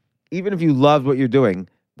old, even if you loved what you're doing,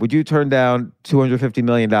 would you turn down $250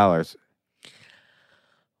 million?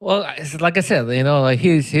 Well, like I said, like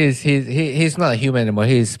he's not a human anymore.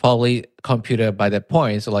 He's probably computer by that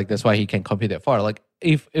point. So like that's why he can compute that far. Like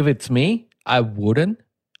if it's me, I wouldn't,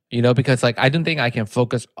 because like I don't think I can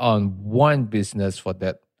focus on one business for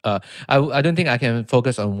that. I don't think I can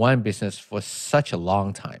focus on one business for such a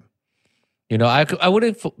long time. I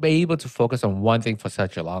wouldn't be able to focus on one thing for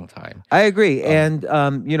such a long time. I agree. And,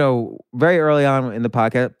 very early on in the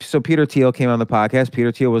podcast, so Peter Thiel came on the podcast.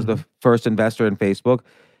 Peter Thiel was the first investor in Facebook.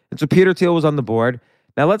 And so Peter Thiel was on the board.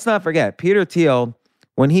 Now, let's not forget, Peter Thiel,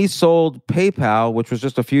 when he sold PayPal, which was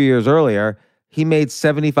just a few years earlier, he made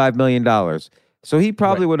 $75 million. So he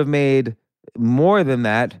probably would have made more than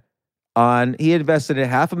that he invested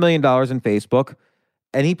 $500,000 in Facebook,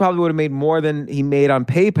 and he probably would have made more than he made on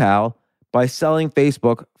PayPal by selling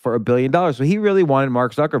Facebook for $1 billion. So he really wanted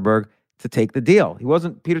Mark Zuckerberg to take the deal.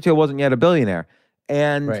 Peter Thiel wasn't yet a billionaire.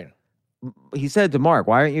 And he said to Mark,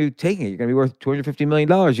 why aren't you taking it? You're going to be worth $250 million.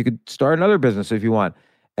 You could start another business if you want.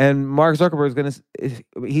 And Mark Zuckerberg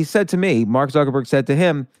he said to me, Mark Zuckerberg said to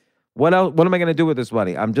him, what else? What am I going to do with this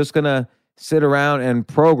money? I'm just going to sit around and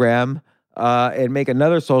program and make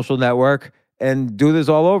another social network and do this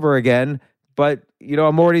all over again. But,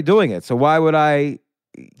 I'm already doing it. So why would I...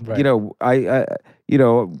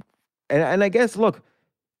 and I guess, look,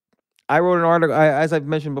 I wrote an article, as I've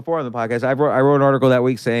mentioned before on the podcast, I wrote an article that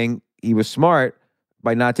week saying he was smart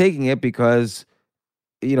by not taking it because,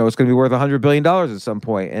 it's going to be worth $100 billion at some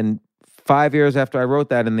point. And 5 years after I wrote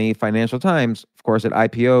that in the Financial Times, of course, it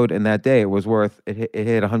IPO'd, and that day it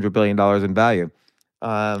hit $100 billion in value.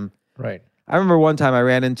 I remember one time I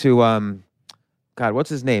ran into, God, what's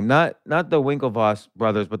his name? Not the Winklevoss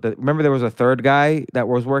brothers, but remember there was a third guy that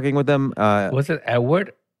was working with them? Was it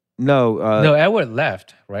Edward? No. No, Edward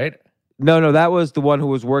left, right? No, that was the one who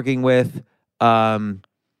was working with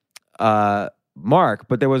Mark,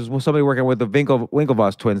 but there was somebody working with the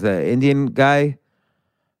Winklevoss twins, the Indian guy.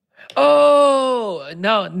 Oh,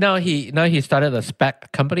 no, he started a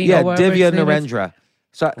SPAC company. Yeah, or whatever Divya his name is. Narendra.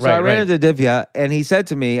 So I Right, ran right. into Divya, and he said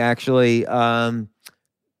to me, actually,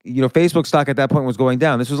 Facebook stock at that point was going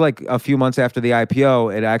down. This was like a few months after the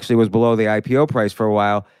IPO. It actually was below the IPO price for a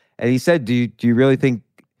while. And he said, do you really think,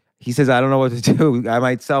 he says, I don't know what to do. I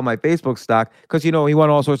might sell my Facebook stock because, he won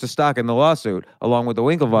all sorts of stock in the lawsuit along with the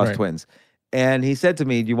Winklevoss Right. twins. And he said to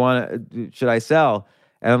me, should I sell?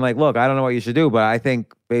 And I'm like, look, I don't know what you should do, but I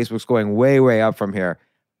think Facebook's going way, way up from here.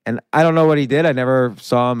 And I don't know what he did. I never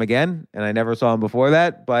saw him again, and I never saw him before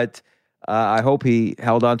that. But I hope he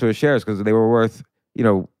held on to his shares because they were worth,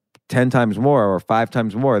 10 times more or 5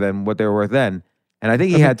 times more than what they were worth then. And I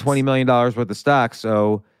think he had $20 million worth of stock,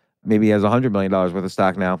 so maybe he has $100 million worth of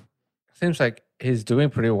stock now. Seems like he's doing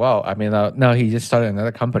pretty well. I mean, now he just started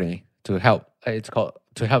another company to help. It's called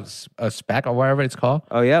a SPAC or whatever it's called.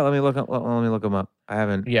 Oh yeah, let me look him up. I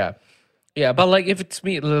haven't. Yeah, but like if it's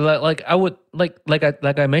me, like I would like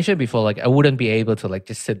I mentioned before, like I wouldn't be able to like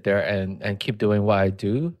just sit there and keep doing what I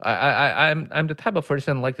do. I'm the type of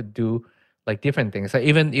person like to do like different things. Like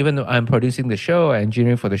even though I'm producing the show,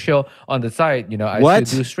 engineering for the show on the side, I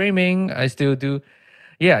still do streaming. I still do.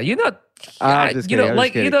 Yeah, Just kidding,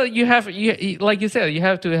 like like you said, you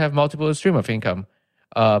have to have multiple stream of income.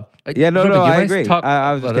 Yeah, no, Robyn, I agree.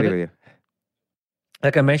 I was just kidding with you.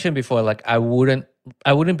 Like I mentioned before, like I wouldn't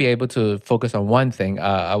be able to focus on one thing.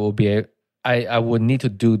 I would need to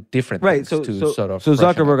do different things to sort of. So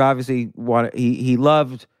Zuckerberg obviously he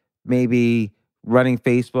loved maybe running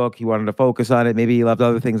Facebook. He wanted to focus on it. Maybe he loved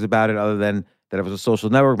other things about it other than that it was a social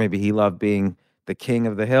network. Maybe he loved being the king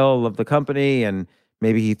of the hill of the company, and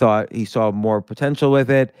maybe he thought he saw more potential with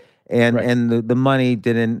it, and the money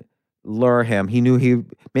didn't lure him. He knew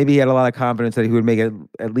maybe he had a lot of confidence that he would make it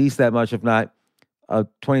at least that much, if not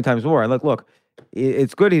 20 times more. And look,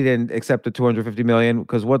 it's good he didn't accept the $250 million,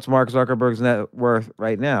 because what's Mark Zuckerberg's net worth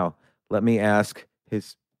right now? Let me ask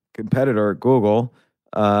his competitor, Google.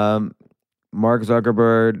 Mark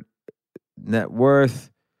Zuckerberg net worth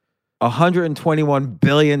 $121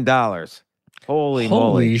 billion. Holy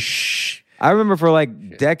moly. I remember for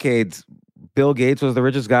like decades, Bill Gates was the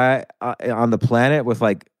richest guy on the planet with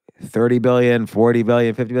like 30 billion, 40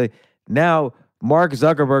 billion, 50 billion. Now, Mark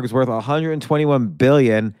Zuckerberg is worth 121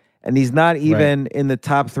 billion, and he's not even in the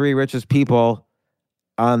top 3 richest people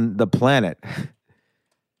on the planet.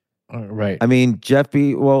 Right. I mean,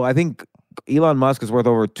 I think Elon Musk is worth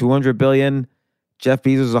over 200 billion. Jeff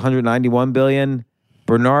Bezos is 191 billion.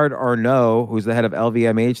 Bernard Arnault, who's the head of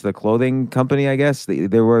LVMH, the clothing company, I guess, he's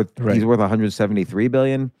worth 173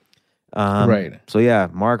 billion. So yeah,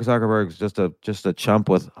 Mark Zuckerberg's just a chump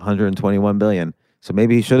with 121 billion. So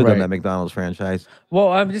maybe he should have done that McDonald's franchise. Well,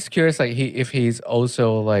 I'm just curious, like if he's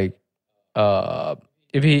also like,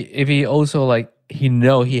 if he also like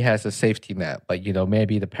he has a safety net, like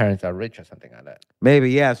maybe the parents are rich or something like that.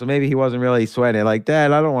 Maybe, yeah. So maybe he wasn't really sweating. Like,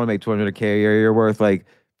 Dad, I don't want to make $200K a year. You're worth like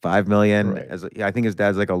 $5 million. I think his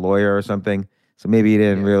dad's like a lawyer or something. So maybe he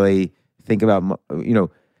didn't really think about,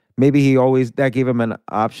 maybe that gave him an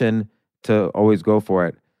option to always go for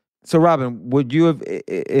it. So Robyn, would you have,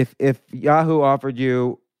 if Yahoo offered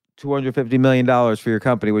you $250 million for your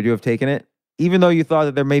company, would you have taken it? Even though you thought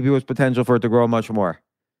that there maybe was potential for it to grow much more?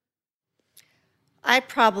 I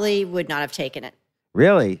probably would not have taken it.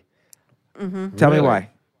 Really? Mm-hmm. Tell me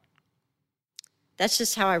why. That's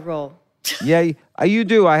just how I roll. Yeah, you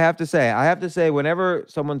do. I have to say, whenever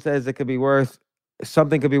someone says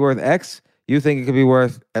something could be worth X, you think it could be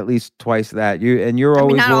worth at least twice that. You're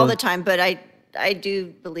always not all the time, but I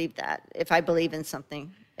do believe that if I believe in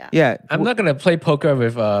something. Yeah. I'm not gonna play poker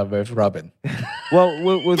with Robyn.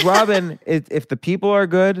 Well, with Robyn, if the people are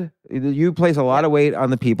good, you place a lot of weight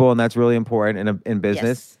on the people, and that's really important in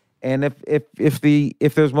business. Yes. And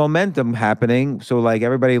if there's momentum happening, so like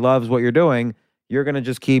everybody loves what you're doing, you're gonna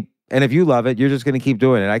just keep. And if you love it, you're just gonna keep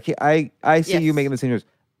doing it. I see you making the same choice.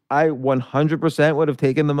 I 100% would have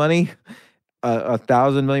taken the money,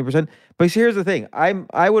 1,000 million %. But here's the thing: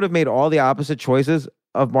 I would have made all the opposite choices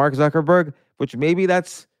of Mark Zuckerberg, which maybe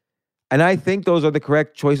that's. And I think those are the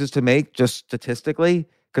correct choices to make, just statistically.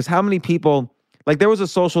 Because how many people, like there was a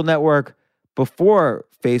social network before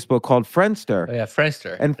Facebook called Friendster. Oh, yeah,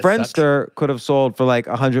 Friendster. And Friendster could have sold for like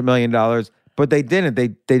 $100 million, but they didn't. They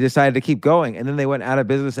decided to keep going. And then they went out of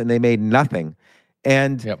business and they made nothing.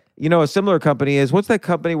 And, a similar company is, what's that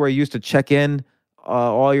company where you used to check in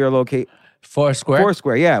all your locations? Foursquare?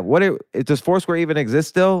 Foursquare, yeah. Does Foursquare even exist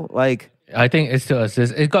still? Like, I think it still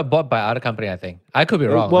exists. It got bought by other company, I think. I could be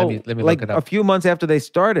wrong. Well, let me like look it up. A few months after they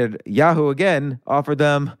started, Yahoo again offered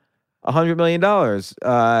them $100 million.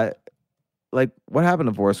 Like, what happened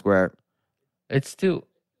to Foursquare? It's still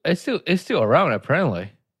It's still around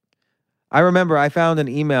apparently. I remember I found an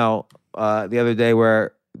email the other day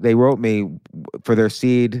where they wrote me for their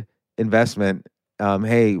seed investment.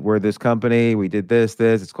 Hey, we're this company. We did this.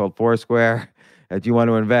 It's called Foursquare. Do you want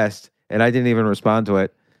to invest? And I didn't even respond to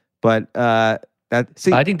it. But I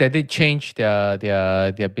think they did change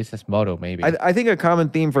their business model. Maybe I think a common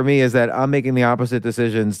theme for me is that I'm making the opposite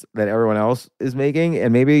decisions that everyone else is making,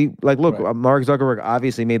 and maybe look, right. Mark Zuckerberg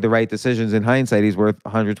obviously made the right decisions. In hindsight, he's worth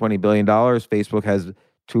 $120 billion. Facebook has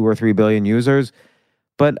 2 or 3 billion users,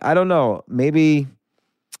 but I don't know. Maybe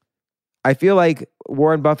I feel like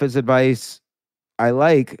Warren Buffett's advice.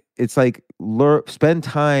 It's like spend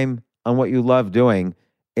time on what you love doing,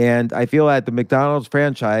 and I feel at the McDonald's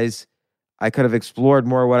franchise, I could have explored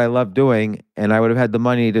more what I love doing, and I would have had the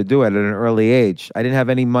money to do it at an early age. I didn't have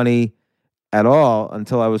any money at all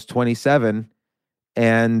until I was 27,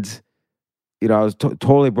 and I was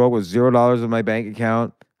totally broke with $0 in my bank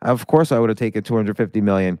account. Of course, I would have taken $250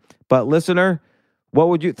 million. But listener, what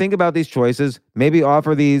would you think about these choices? Maybe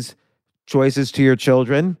offer these choices to your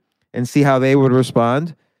children and see how they would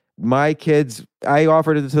respond. My kids, I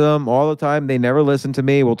offered it to them all the time. They never listened to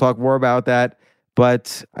me. We'll talk more about that.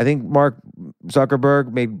 But I think Mark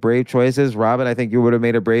Zuckerberg made brave choices. Robyn, I think you would have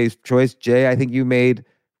made a brave choice. Jay, I think you made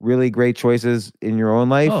really great choices in your own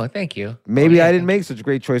life. Oh, thank you. Maybe I didn't make such a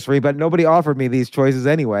great choice for you, but nobody offered me these choices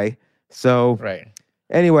anyway. So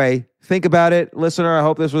anyway, think about it. Listener, I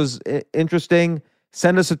hope this was interesting.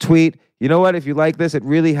 Send us a tweet. You know what? If you like this, it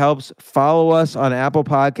really helps. Follow us on Apple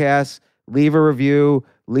Podcasts. Leave a review.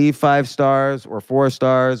 Leave 5 stars or 4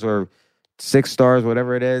 stars or 6 stars,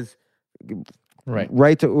 whatever it is.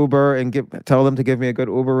 Write to Uber and tell them to give me a good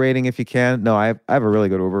Uber rating if you can. No, I have a really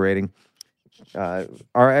good Uber rating.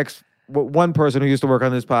 One person who used to work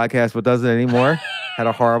on this podcast but doesn't anymore had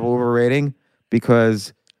a horrible Uber rating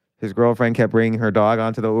because his girlfriend kept bringing her dog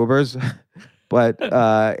onto the Ubers. But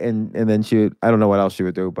and then I don't know what else she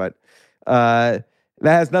would do, but that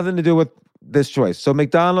has nothing to do with this choice. So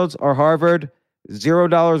McDonald's or Harvard,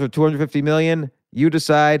 $0 or $250 million. You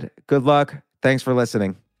decide. Good luck. Thanks for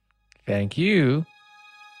listening. Thank you.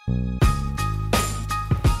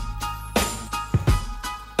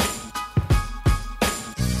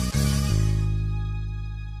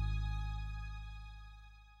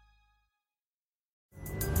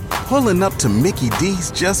 Pulling up to Mickey D's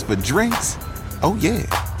just for drinks? Oh yeah,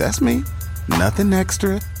 that's me. Nothing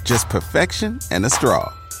extra, just perfection and a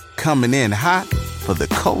straw. Coming in hot for the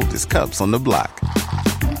coldest cups on the block.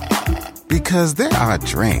 Because there are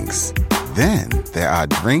drinks. Then there are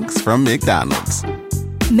drinks from McDonald's.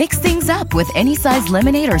 Mix things up with any size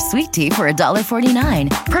lemonade or sweet tea for $1.49.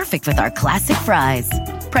 Perfect with our classic fries.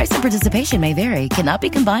 Price and participation may vary. Cannot be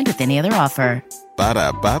combined with any other offer.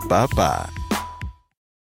 Ba-da-ba-ba-ba.